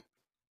Brown,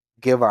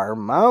 give our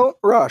Mount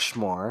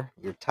Rushmore,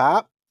 your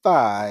top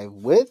five,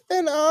 with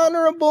an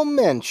honorable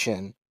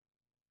mention,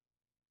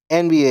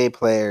 NBA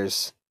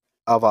players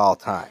of all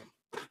time?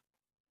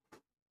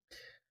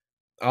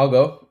 I'll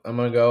go. I'm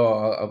gonna go.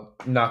 I'll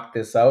knock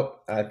this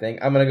out. I think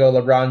I'm gonna go.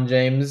 LeBron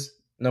James,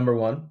 number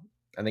one.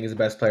 I think he's the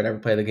best player to ever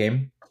play the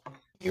game.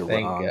 You're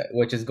Think, wrong.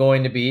 which is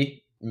going to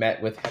be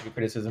met with heavy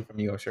criticism from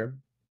you, sure.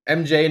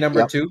 MJ, number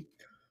Yep. two.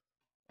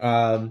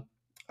 Um,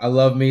 I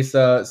love me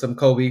some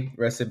Kobe.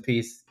 Rest in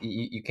peace.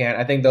 You can't.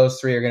 I think those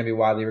three are going to be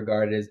widely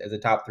regarded as a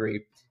top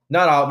three.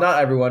 Not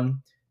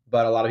everyone,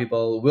 but a lot of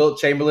people. Wilt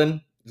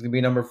Chamberlain is going to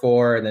be number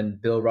four, and then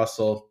Bill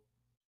Russell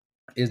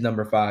is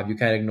number five. You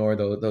can't ignore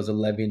those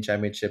 11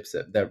 championships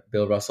that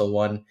Bill Russell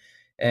won,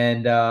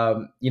 and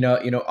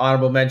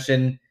honorable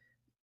mention.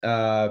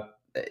 Uh,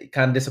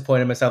 kind of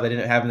disappointed myself. I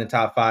didn't have in the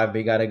top five, but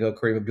you got to go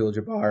Kareem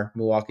Abdul-Jabbar,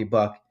 Milwaukee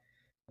Buck.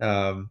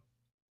 Um,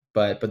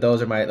 but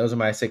those are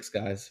my six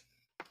guys.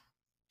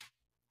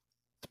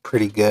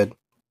 Pretty good.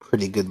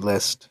 Pretty good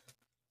list.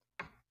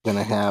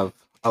 Gonna have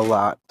a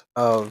lot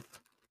of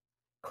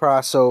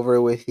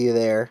crossover with you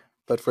there,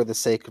 but for the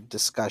sake of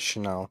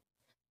discussion, I'll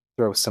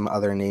throw some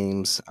other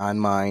names on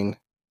mine.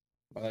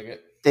 I like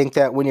it. Think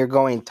that when you're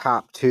going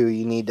top two,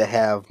 you need to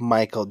have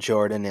Michael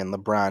Jordan and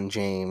LeBron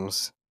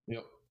James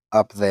Yep.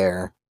 up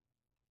there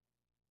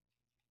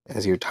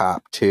as your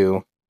top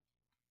two.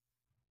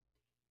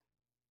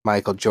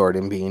 Michael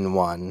Jordan being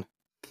one,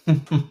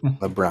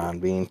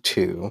 LeBron being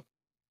two.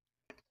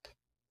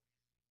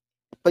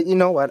 But you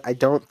know what? I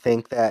don't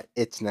think that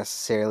it's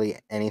necessarily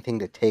anything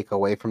to take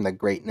away from the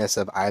greatness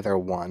of either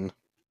one.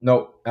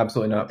 Nope,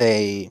 absolutely not.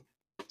 They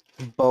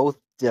both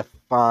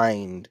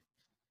defined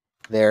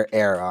their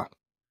era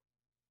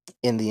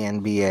in the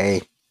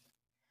NBA,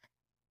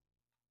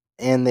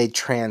 and they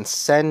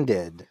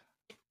transcended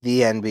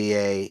the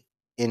NBA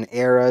in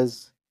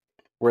eras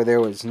where there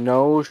was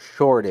no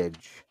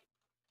shortage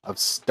of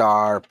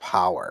star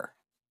power.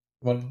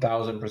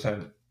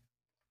 1000%.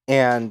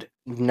 And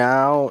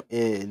now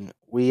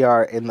we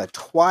are in the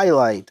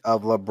twilight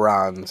of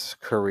LeBron's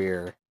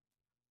career.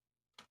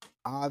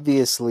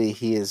 Obviously,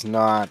 he is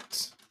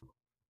not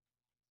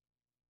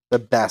the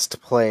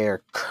best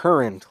player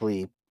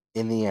currently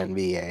in the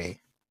NBA.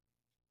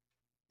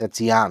 That's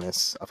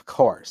Giannis, of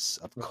course.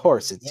 Of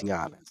course, it's Yep.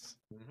 Giannis.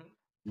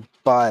 Mhm.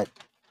 But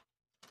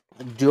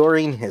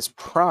during his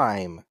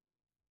prime,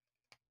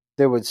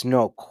 there was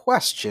no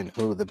question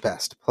who the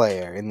best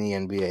player in the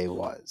NBA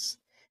was.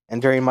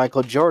 And during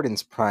Michael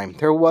Jordan's prime,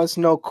 there was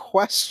no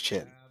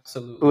question who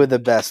Absolutely. the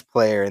best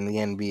player in the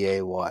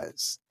NBA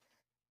was.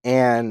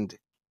 And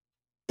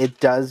it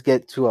does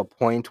get to a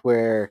point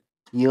where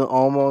you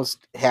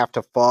almost have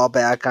to fall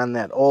back on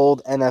that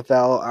old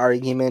NFL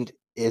argument.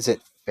 Is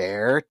it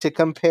fair to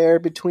compare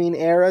between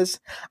eras?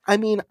 I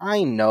mean,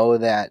 I know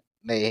that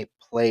they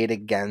played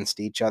against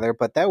each other,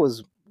 but that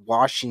was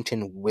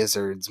Washington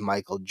Wizards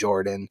Michael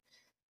Jordan,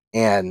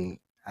 and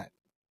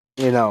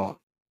you know,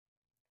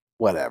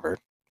 whatever.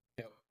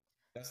 Yep.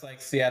 That's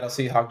like Seattle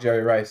Seahawk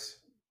Jerry Rice.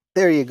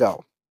 There you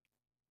go.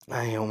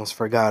 I almost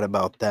forgot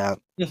about that.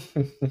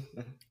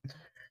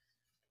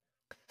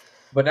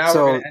 But now we're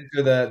So, gonna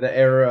enter the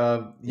era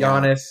of yeah.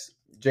 Giannis,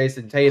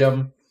 Jason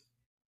Tatum.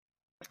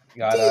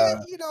 Got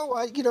You know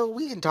what? You know,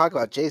 we can talk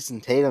about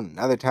Jason Tatum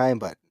another time,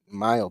 but in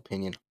my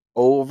opinion,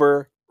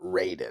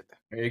 overrated.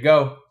 there you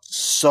go.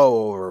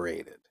 So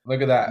overrated.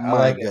 Look at that. I My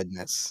like it.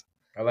 goodness.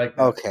 I like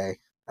that. Okay.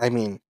 I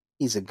mean,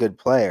 he's a good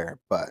player,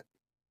 but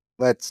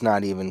let's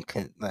not even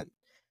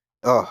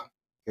oh,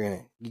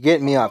 you're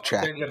getting me off I'll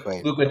track, change it.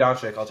 Quaid. Luka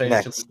Doncic. I'll change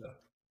it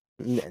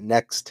to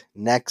Next.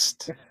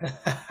 Next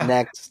Luka.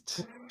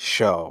 next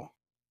show.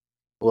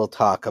 We'll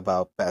talk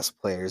about best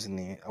players in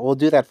the. We'll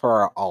do that for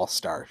our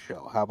All-Star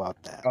show. How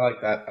about that? I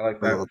like that. I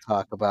like We that. will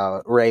talk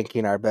about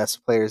ranking our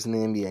best players in the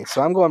NBA.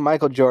 So I'm going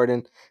Michael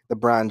Jordan,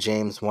 LeBron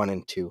James, 1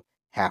 and 2.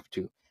 Have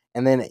to.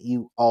 And then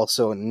you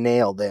also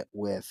nailed it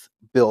with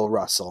Bill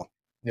Russell.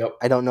 Yep.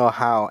 I don't know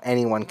how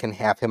anyone can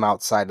have him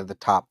outside of the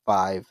top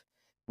five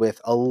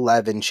with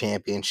 11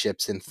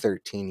 championships in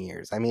 13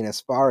 years. I mean,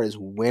 as far as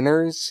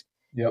winners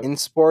Yep. in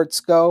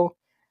sports go,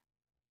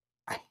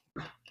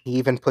 he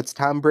even puts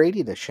Tom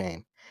Brady to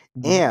shame.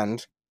 Hmm.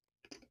 And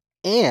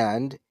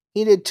and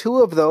he did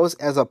two of those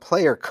as a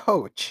player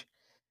coach,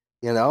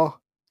 you know?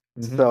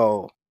 Hmm.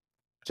 So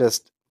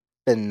just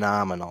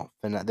phenomenal.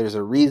 There's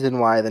a reason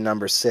why the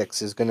number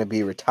 6 is going to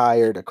be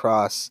retired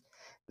across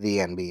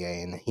the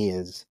NBA, and he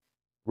is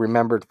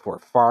remembered for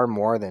far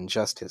more than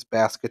just his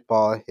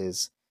basketball,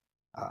 his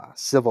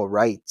civil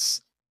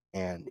rights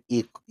and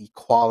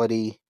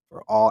equality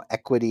for all,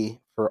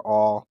 equity for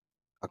all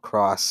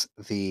across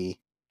the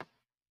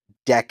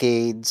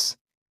decades.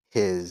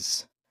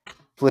 His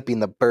flipping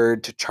the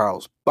bird to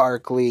Charles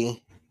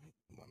Barkley,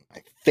 one of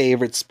my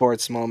favorite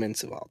sports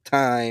moments of all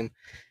time.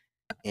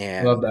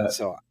 Love And that.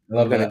 so I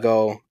I'm love gonna that.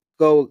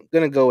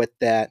 go with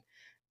that.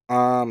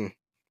 Um,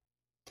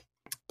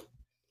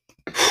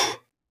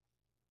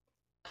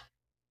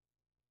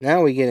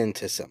 Now we get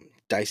into some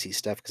dicey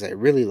stuff because I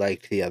really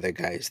liked the other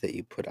guys that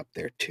you put up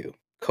there too,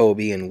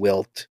 Kobe and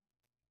Wilt.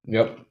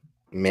 Yep.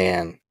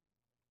 Man,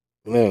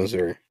 those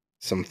are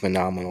some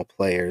phenomenal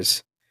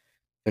players.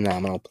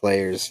 Phenomenal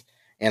players.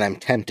 And I'm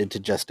tempted to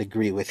just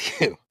agree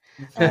with you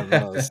on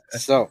those.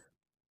 So,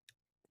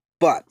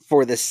 but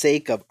for the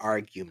sake of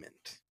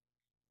argument,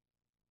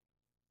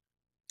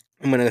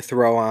 I'm going to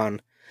throw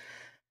on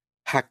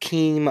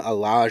Hakeem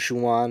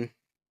Olajuwon.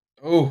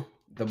 Oh,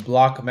 the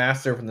block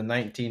master from the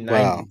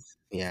Well, 1990s.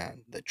 yeah,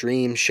 the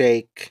Dream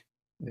Shake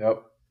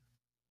Yep.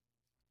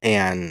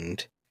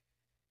 and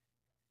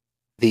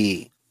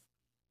the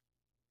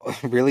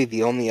really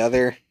the only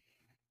other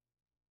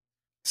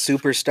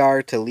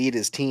superstar to lead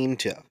his team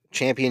to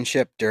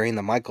championship during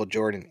the Michael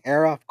Jordan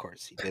era. Of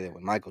course, he did it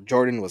when Michael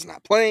Jordan was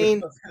not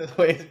playing. The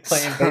way he's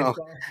playing So,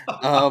 baseball.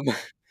 um,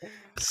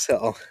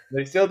 so,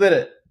 They still did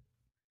it.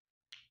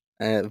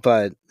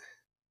 but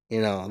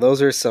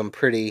those are some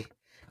pretty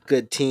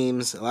good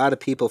teams. A lot of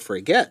people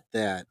forget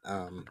that.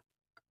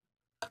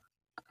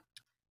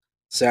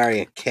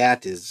 Sorry, a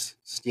cat is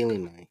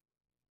stealing my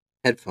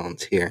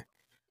headphones here.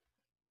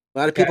 A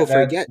lot We're of people cat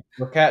dads. forget.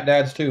 We're cat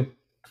dads too.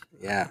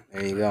 Yeah,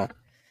 there you go.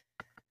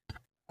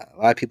 A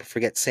lot of people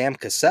forget Sam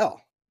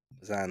Cassell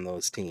was on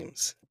those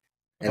teams.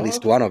 At Oh,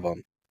 least okay. one of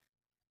them.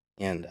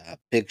 And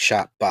Big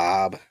Shot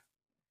Bob,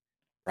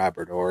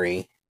 Robert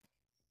Ory.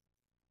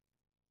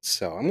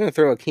 So I'm going to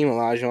throw Akeem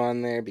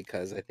Olajuwon there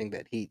because I think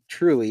that he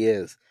truly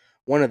is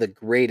one of the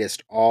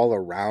greatest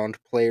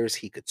all-around players.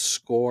 He could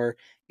score.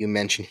 You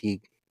mentioned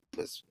he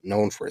was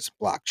known for his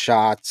block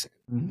shots and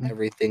Hmm.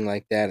 everything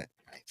like that.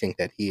 I think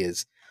that he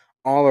is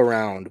all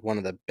around one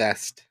of the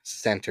best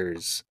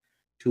centers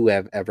to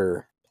have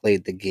ever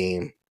played the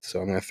game. So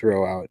I'm going to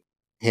throw out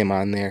him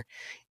on there.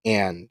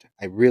 And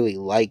I really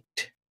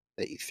liked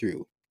that you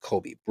threw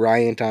Kobe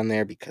Bryant on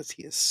there because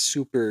he is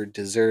super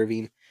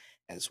deserving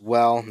as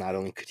well. Not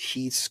only could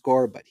he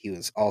score, but he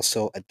was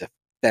also a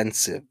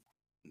defensive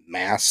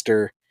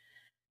master.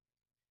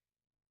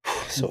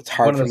 So it's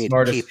One hard of for the me to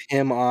keep smartest,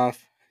 him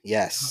off.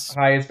 Yes,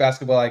 highest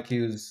basketball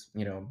IQs.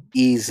 You know.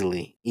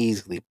 easily,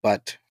 easily.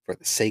 But for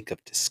the sake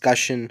of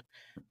discussion,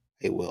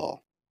 I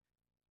will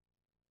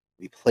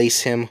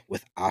replace him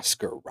with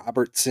Oscar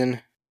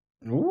Robertson,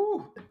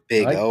 Ooh, I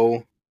Big like.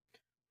 O,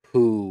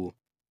 who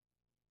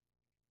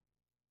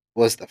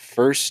was the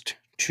first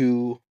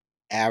to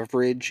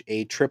average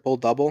a triple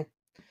double.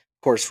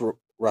 Of course,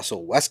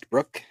 Russell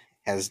Westbrook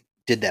has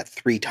did that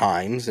 3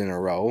 times in a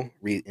row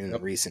in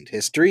Yep. recent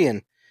history,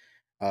 and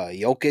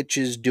Jokic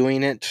is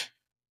doing it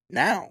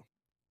now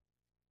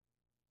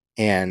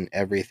and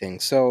everything.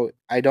 So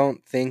I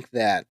don't think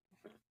that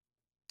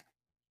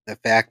the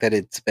fact that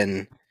it's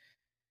been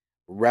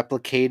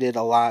replicated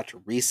a lot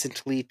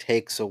recently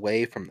takes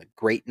away from the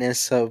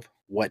greatness of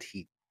what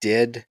he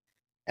did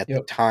at the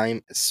Yep.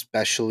 time,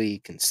 especially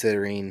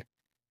considering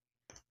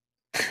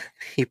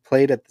he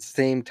played at the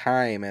same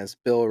time as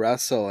Bill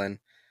Russell and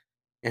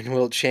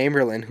Wilt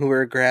Chamberlain, who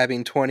were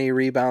grabbing 20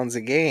 rebounds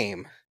a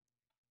game.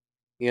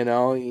 You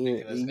know,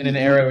 Ridiculous. In an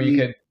era where you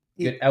could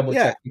get elbow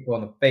yeah, check people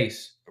in the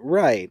face.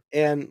 right.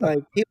 And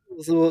like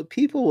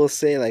people will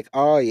say like,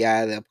 "Oh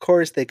yeah, of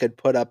course they could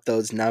put up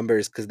those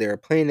numbers because they were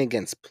playing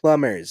against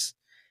plumbers."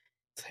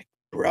 It's like,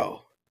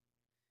 bro,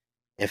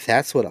 if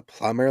that's what a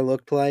plumber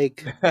looked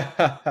like,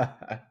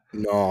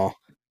 no,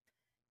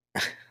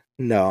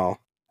 no.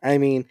 I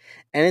mean,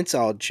 and it's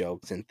all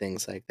jokes and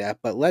things like that,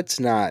 but let's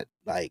not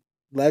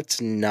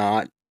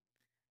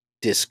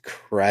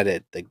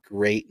discredit the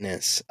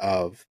greatness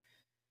of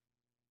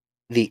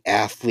the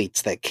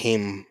athletes that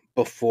came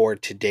before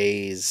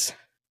today's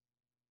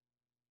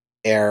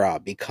era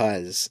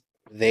because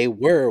they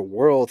were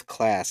world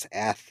class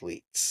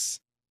athletes.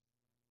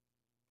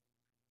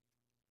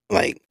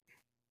 Like,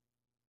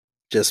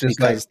 just Just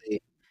like because they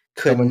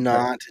could someone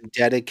said. not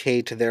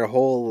dedicate their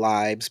whole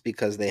lives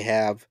because they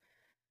have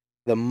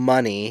the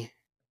money,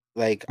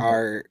 like Yep.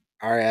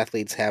 our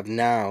athletes have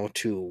now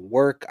to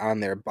work on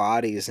their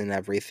bodies and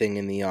everything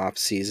in the off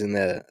season.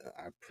 The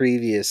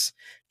previous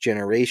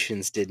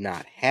generations did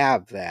not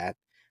have that,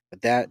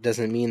 but that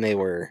doesn't mean they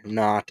were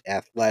not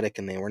athletic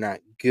and they were not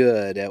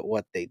good at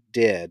what they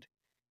did.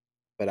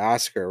 But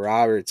Oscar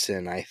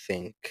Robertson, I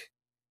think,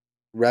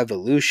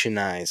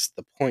 revolutionized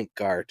the point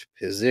guard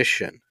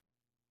position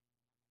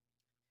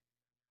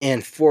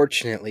and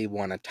fortunately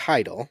won a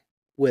title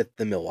with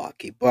the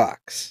Milwaukee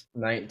Bucks.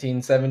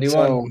 1971.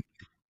 So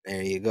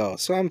there you go.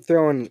 So I'm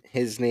throwing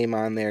his name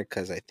on there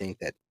because I think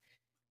that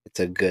it's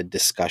a good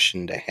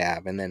discussion to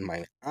have. And then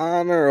my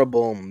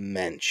honorable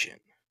mention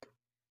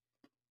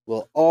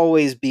will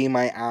always be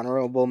my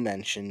honorable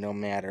mention, no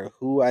matter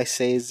who I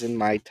say is in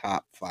my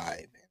top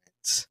five. And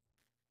it's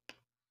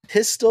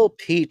Pistol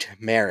Pete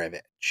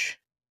Maravich.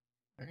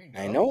 There you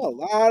I go. know a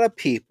lot of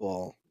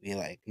people be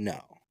like, no,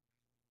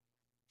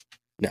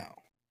 no.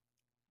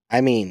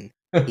 I mean,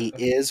 he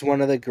is one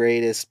of the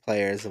greatest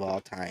players of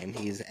all time.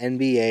 He's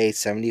NBA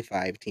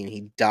 75 team.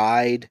 He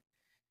died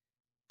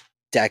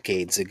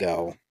decades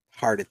ago.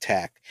 Heart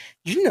attack.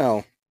 You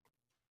know,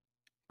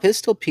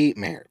 Pistol Pete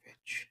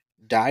Maravich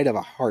died of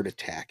a heart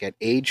attack at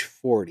age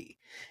 40.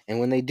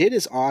 And when they did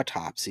his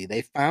autopsy,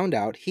 they found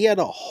out he had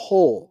a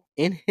hole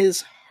in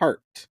his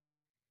heart.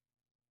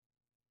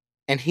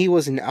 And he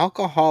was an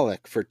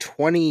alcoholic for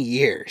 20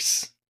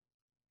 years.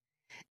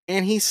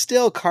 And he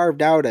still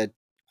carved out a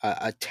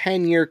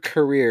 10-year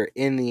career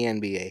in the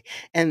NBA.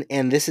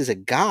 And this is a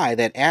guy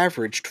that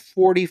averaged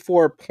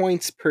 44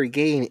 points per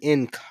game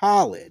in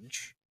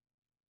college,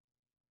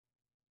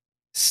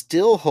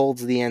 still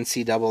holds the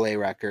NCAA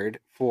record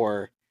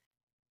for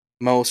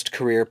most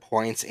career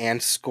points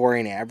and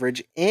scoring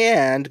average,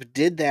 and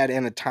did that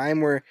in a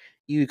time where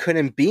you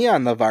couldn't be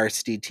on the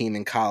varsity team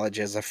in college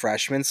as a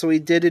freshman, so he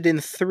did it in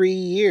 3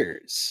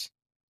 years.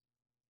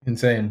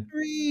 Insane.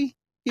 3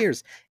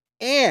 years.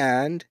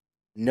 And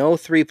no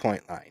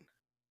 3-point line.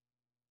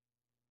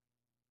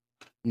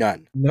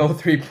 None. No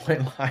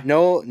 3-point line.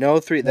 No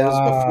three. That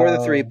was before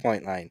the three Wow.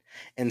 point line.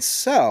 And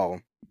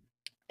so,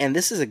 and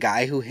this is a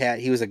guy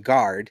he was a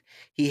guard.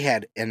 He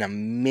had an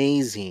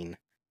amazing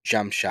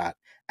jump shot.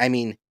 I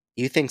mean,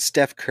 you think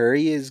Steph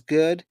Curry is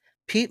good?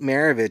 Pete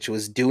Maravich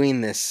was doing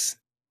this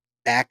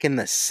back in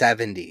the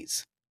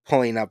 70s,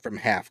 pulling up from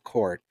half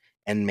court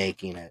and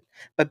making it.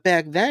 But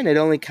back then it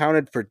only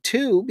counted for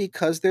two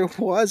because there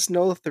was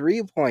no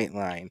 3-point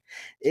line.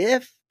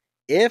 If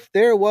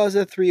there was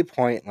a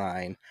 3-point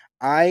line,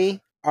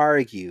 I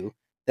argue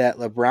that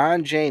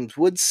LeBron James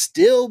would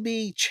still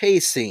be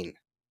chasing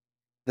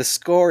the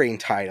scoring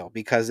title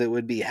because it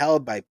would be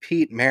held by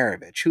Pete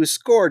Maravich, who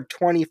scored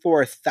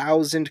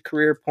 24,000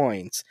 career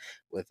points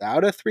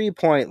without a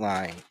 3-point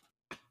line.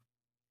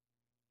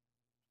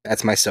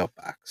 That's my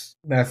soapbox.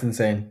 That's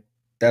insane.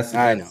 That's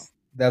I know.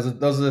 that's that's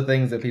those are the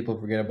things that people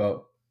forget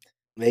about.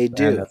 They Man,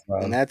 do. that's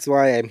And wild. that's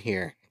why I'm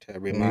here to There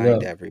you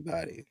remind go.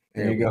 everybody.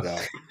 There There you we go.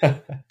 go.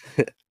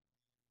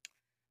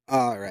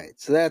 All right.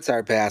 So that's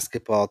our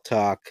basketball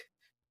talk.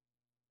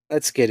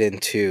 Let's get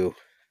into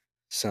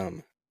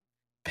some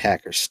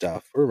Packer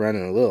stuff. We're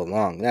running a little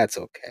long. That's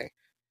okay.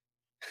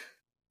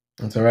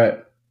 That's all right.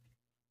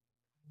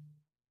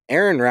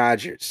 Aaron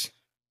Rodgers,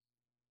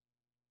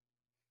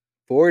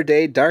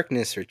 4-day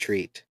darkness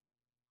retreat.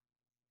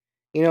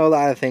 You know, a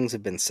lot of things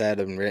have been said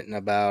and written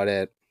about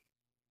it.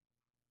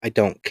 I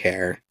don't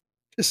care.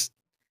 Just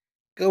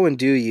go and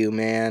do you,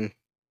 man.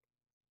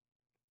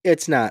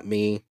 It's not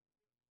me.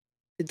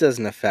 It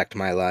doesn't affect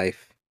my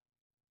life.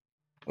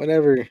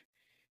 Whatever.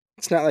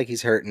 It's not like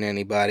he's hurting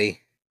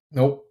anybody.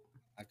 Nope.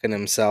 Locking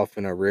himself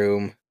in a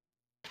room,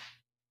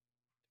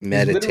 He's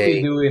literally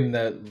meditate. doing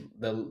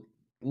the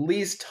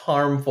least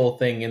harmful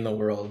thing in the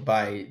world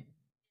by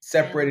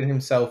separating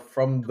himself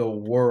from the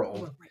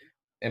world,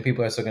 and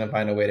people are still going to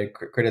find a way to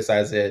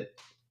criticize it.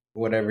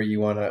 Whatever you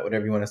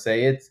wanna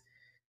say. It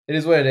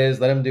is what it is.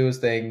 Let him do his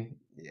thing.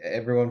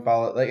 Everyone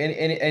follow like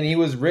and he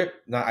was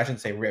ripped. Not I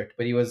shouldn't say ripped,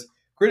 but he was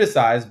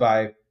criticized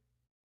by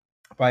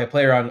a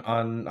player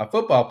on a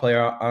football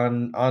player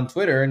on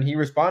Twitter, and he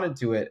responded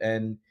to it,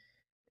 and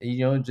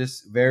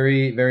just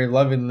very very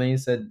lovingly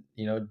said,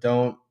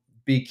 don't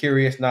be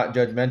curious, not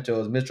judgmental. It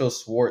was Mitchell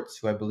Schwartz,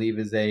 who I believe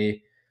is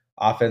a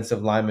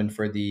offensive lineman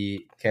for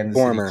the Kansas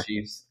City Former,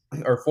 Chiefs,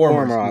 or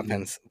former, former excuse me,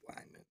 offensive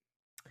lineman.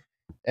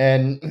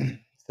 and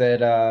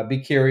said, "Be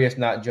curious,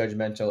 not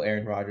judgmental."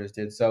 Aaron Rodgers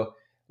did so.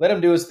 Let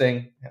him do his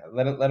thing.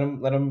 Let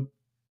him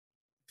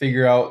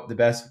figure out the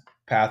best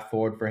path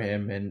forward for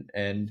him.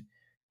 And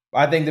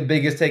I think the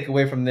biggest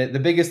takeaway from the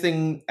biggest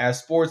thing as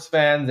sports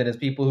fans and as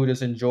people who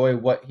just enjoy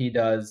what he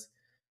does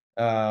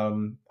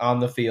on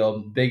the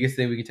field, biggest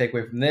thing we can take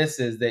away from this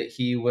is that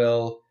he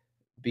will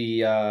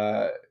be.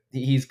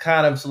 He's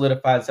kind of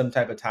solidified some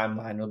type of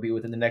timeline. It'll be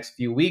within the next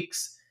few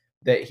weeks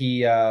that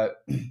he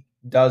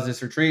does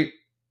this retreat.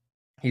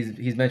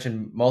 He's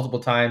mentioned multiple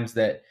times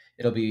that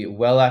it'll be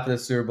well after the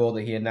Super Bowl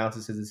that he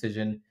announces his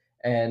decision.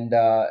 And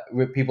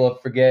people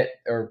forget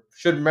or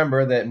should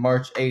remember that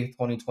March 8th,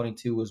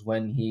 2022 was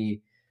when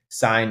he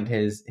signed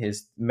his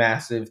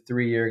massive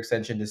 3-year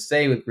extension to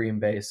stay with Green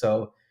Bay.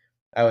 So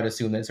I would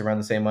assume that it's around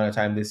the same amount of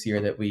time this year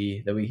that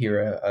we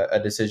hear a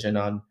decision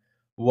on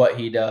what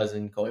he does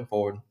and going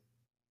forward.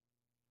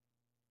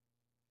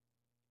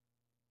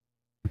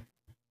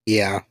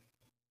 Yeah,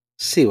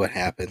 see what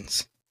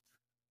happens.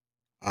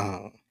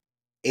 Uh,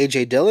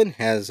 AJ Dillon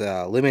has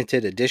a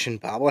limited edition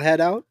bobblehead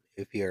out.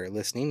 If you're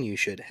listening, you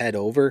should head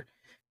over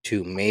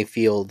to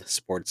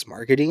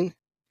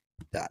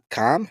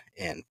mayfieldsportsmarketing.com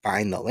and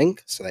find the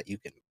link so that you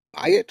can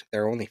buy it.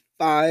 There are only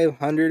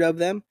 500 of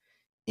them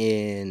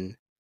in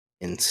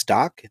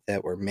stock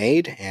that were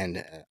made,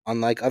 and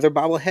unlike other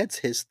bobbleheads,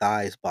 his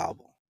thighs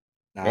bobble,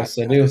 not Yes,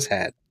 I his do.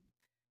 head.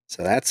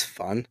 So that's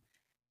fun.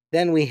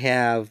 Then we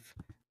have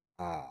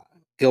uh,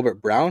 Gilbert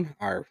Brown,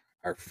 our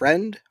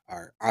friend,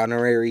 our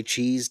honorary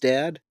cheese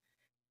dad,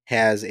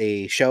 has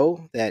a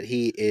show that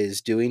he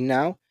is doing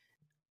now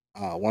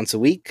once a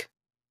week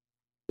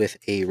with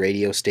a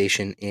radio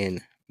station in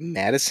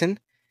Madison.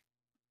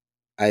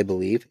 I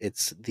believe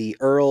it's the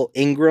Earl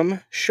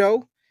Ingram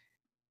Show.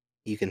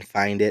 You can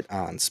find it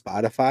on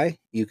Spotify.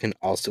 You can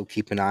also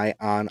keep an eye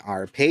on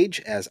our page,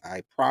 as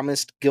I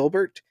promised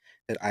Gilbert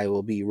that I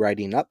will be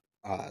writing up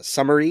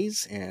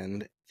summaries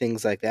and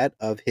things like that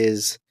of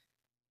his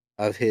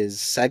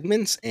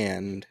segments,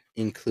 and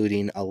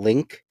including a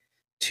link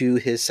to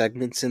his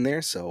segments in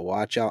there. So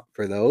watch out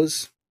for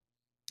those.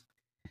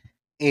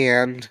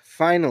 And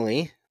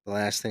finally, the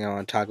last thing I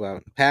want to talk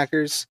about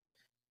Packers.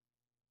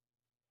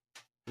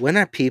 When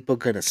are people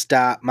gonna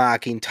stop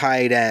mocking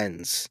tight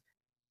ends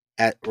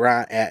at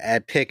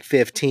pick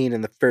 15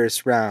 in the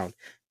first round?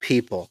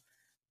 People,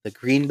 the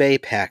Green Bay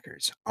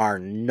Packers are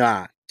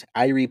not,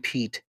 I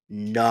repeat,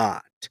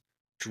 not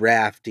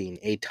drafting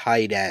a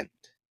tight end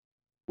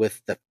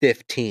with the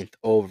 15th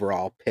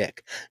overall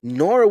pick,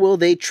 nor will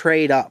they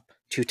trade up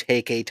to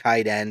take a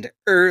tight end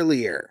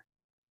earlier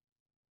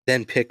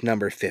than pick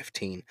number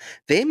 15.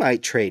 They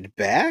might trade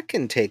back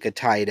and take a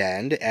tight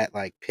end at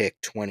like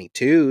pick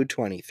 22,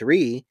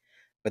 23,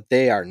 but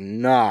they are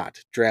not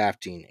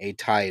drafting a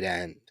tight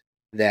end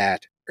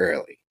that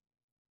early.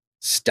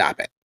 Stop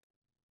it.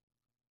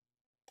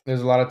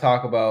 There's a lot of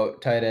talk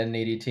about tight end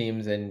needy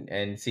teams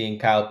and seeing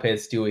Kyle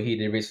Pitts do what he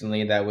did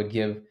recently that would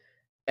give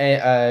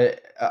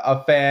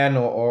a fan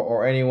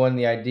or anyone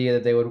the idea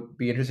that they would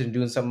be interested in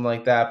doing something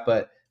like that.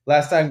 But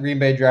last time Green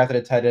Bay drafted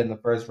a tight end in the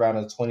first round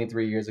was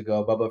 23 years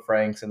ago. Bubba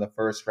Franks in the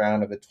first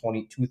round of the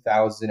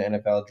 2000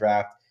 NFL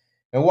draft.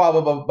 And while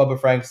Bubba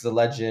Franks is a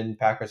legend,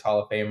 Packers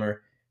Hall of Famer,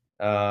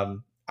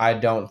 I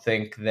don't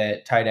think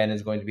that tight end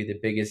is going to be the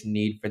biggest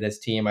need for this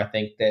team. I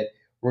think that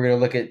we're going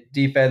to look at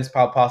defense,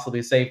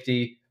 possibly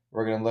safety.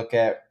 We're going to look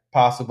at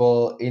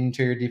possible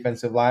interior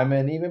defensive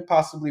lineman, even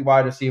possibly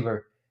wide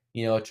receiver,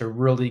 to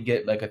really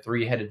get like a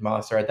three-headed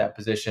monster at that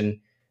position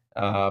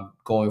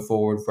going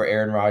forward for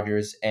Aaron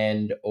Rodgers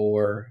and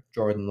or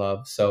Jordan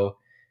Love. So,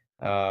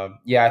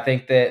 I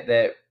think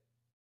that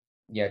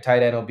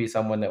tight end will be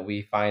someone that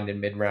we find in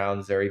mid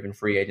rounds or even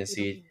free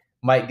agency.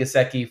 Mike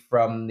Gesicki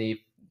from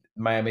the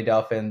Miami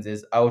Dolphins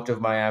is out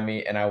of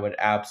Miami, and I would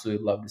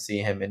absolutely love to see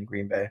him in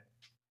Green Bay.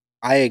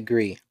 I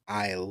agree.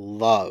 I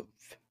love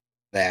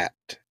that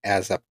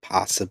as a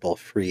possible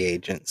free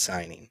agent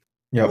signing.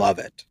 Yep. Love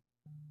it.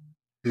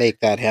 Make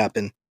that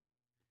happen.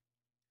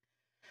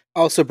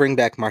 Also bring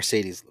back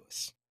Mercedes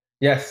Lewis.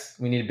 Yes,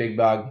 we need a big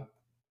dog,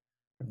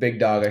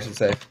 I should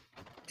say.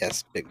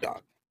 Yes, big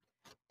dog.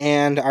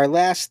 And our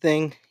last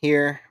thing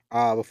here,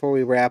 before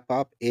we wrap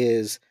up,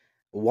 is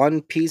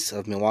one piece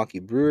of Milwaukee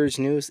Brewers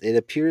news. It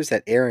appears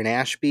that Aaron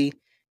Ashby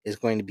is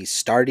going to be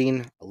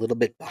starting a little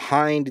bit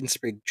behind in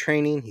spring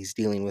training. He's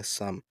dealing with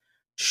some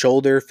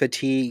shoulder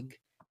fatigue.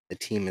 The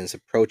team is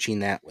approaching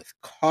that with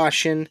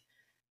caution,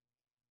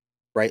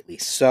 rightly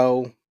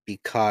so,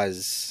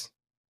 because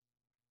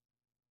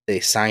they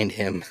signed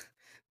him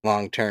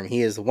long term.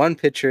 He is the one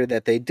pitcher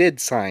that they did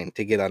sign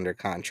to get under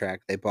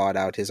contract. They bought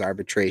out his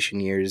arbitration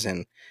years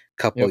and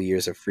a couple Yep.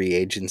 years of free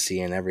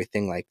agency and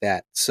everything like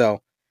that.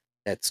 So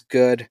that's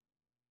good.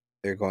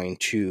 They're going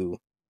to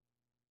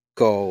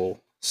go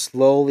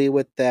slowly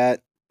with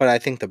that. But I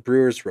think the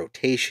Brewers'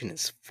 rotation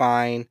is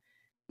fine.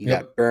 You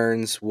got Yep.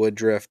 Burns,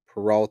 Woodruff,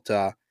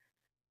 Peralta,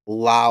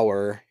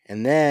 Lauer,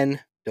 and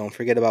then don't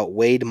forget about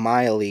Wade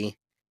Miley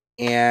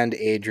and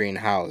Adrian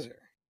Hauser.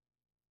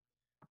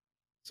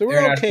 So we're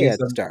Aaron okay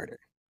Ashby at starter.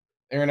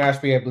 Aaron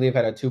Ashby, I believe,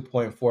 had a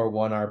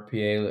 2.41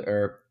 RPA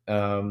or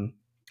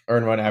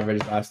earned run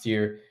average last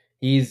year.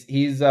 He's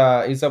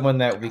someone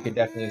that we could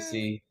definitely Uh,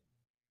 see.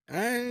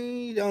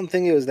 I don't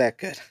think it was that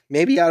good.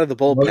 Maybe out of the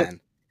Was it? bullpen.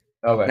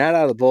 Okay. Not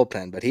out of the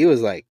bullpen, but he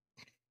was like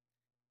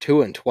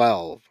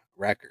 2-12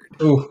 record.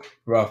 Ooh,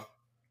 rough.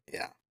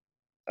 Yeah.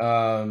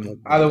 No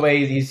Either bueno.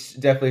 way, he's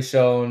definitely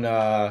shown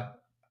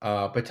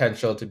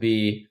potential to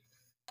be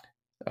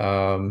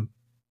um,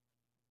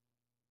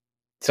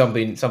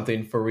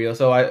 something for real.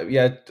 So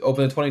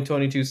open the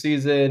 2022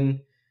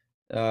 season.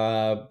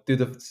 Through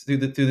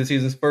the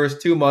season's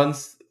first 2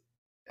 months,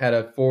 had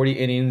a 40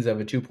 innings of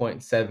a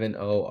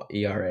 2.70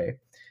 ERA.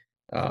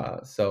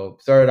 So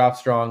started off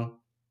strong.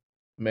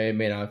 may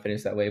not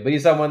finish that way. But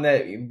he's someone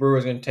that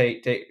Brewers going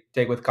to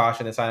take with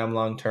caution and sign him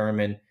long term,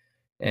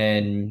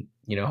 and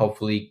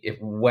hopefully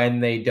if when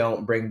they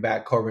don't bring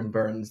back Corbin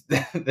Burns,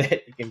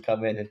 that he can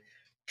come in and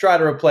try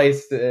to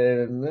replace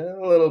a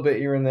little bit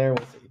here and there.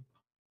 We'll see.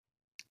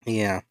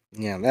 Yeah,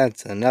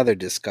 that's another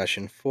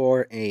discussion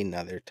for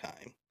another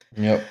time.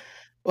 Yep.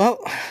 Well,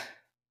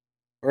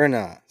 we're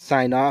gonna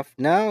sign off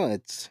now.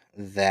 It's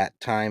that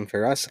time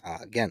for us.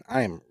 Again,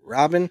 I am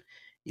Robin.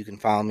 You can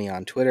follow me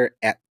on Twitter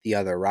at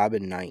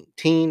theotherrobin19.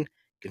 You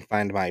can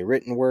find my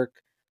written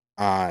work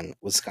on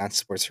Wisconsin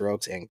Sports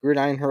Heroics and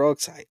Gridiron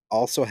Heroics. I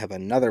also have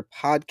another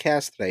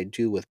podcast that I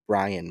do with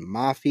Brian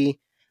Maffey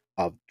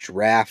of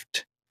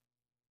Draft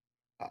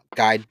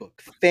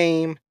Guidebook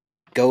fame,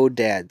 Go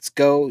Dads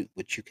Go,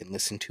 which you can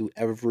listen to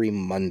every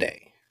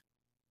Monday.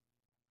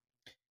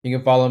 You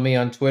can follow me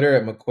on Twitter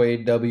at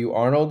McQuaid W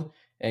Arnold,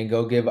 and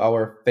go give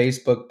our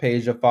Facebook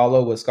page a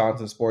follow,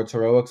 Wisconsin Sports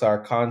Heroics. Our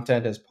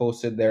content is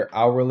posted there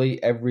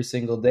hourly every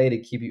single day to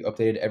keep you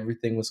updated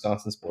everything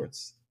Wisconsin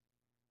sports.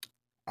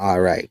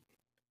 All right.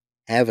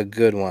 Have a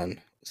good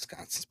one,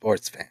 Wisconsin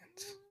sports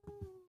fans.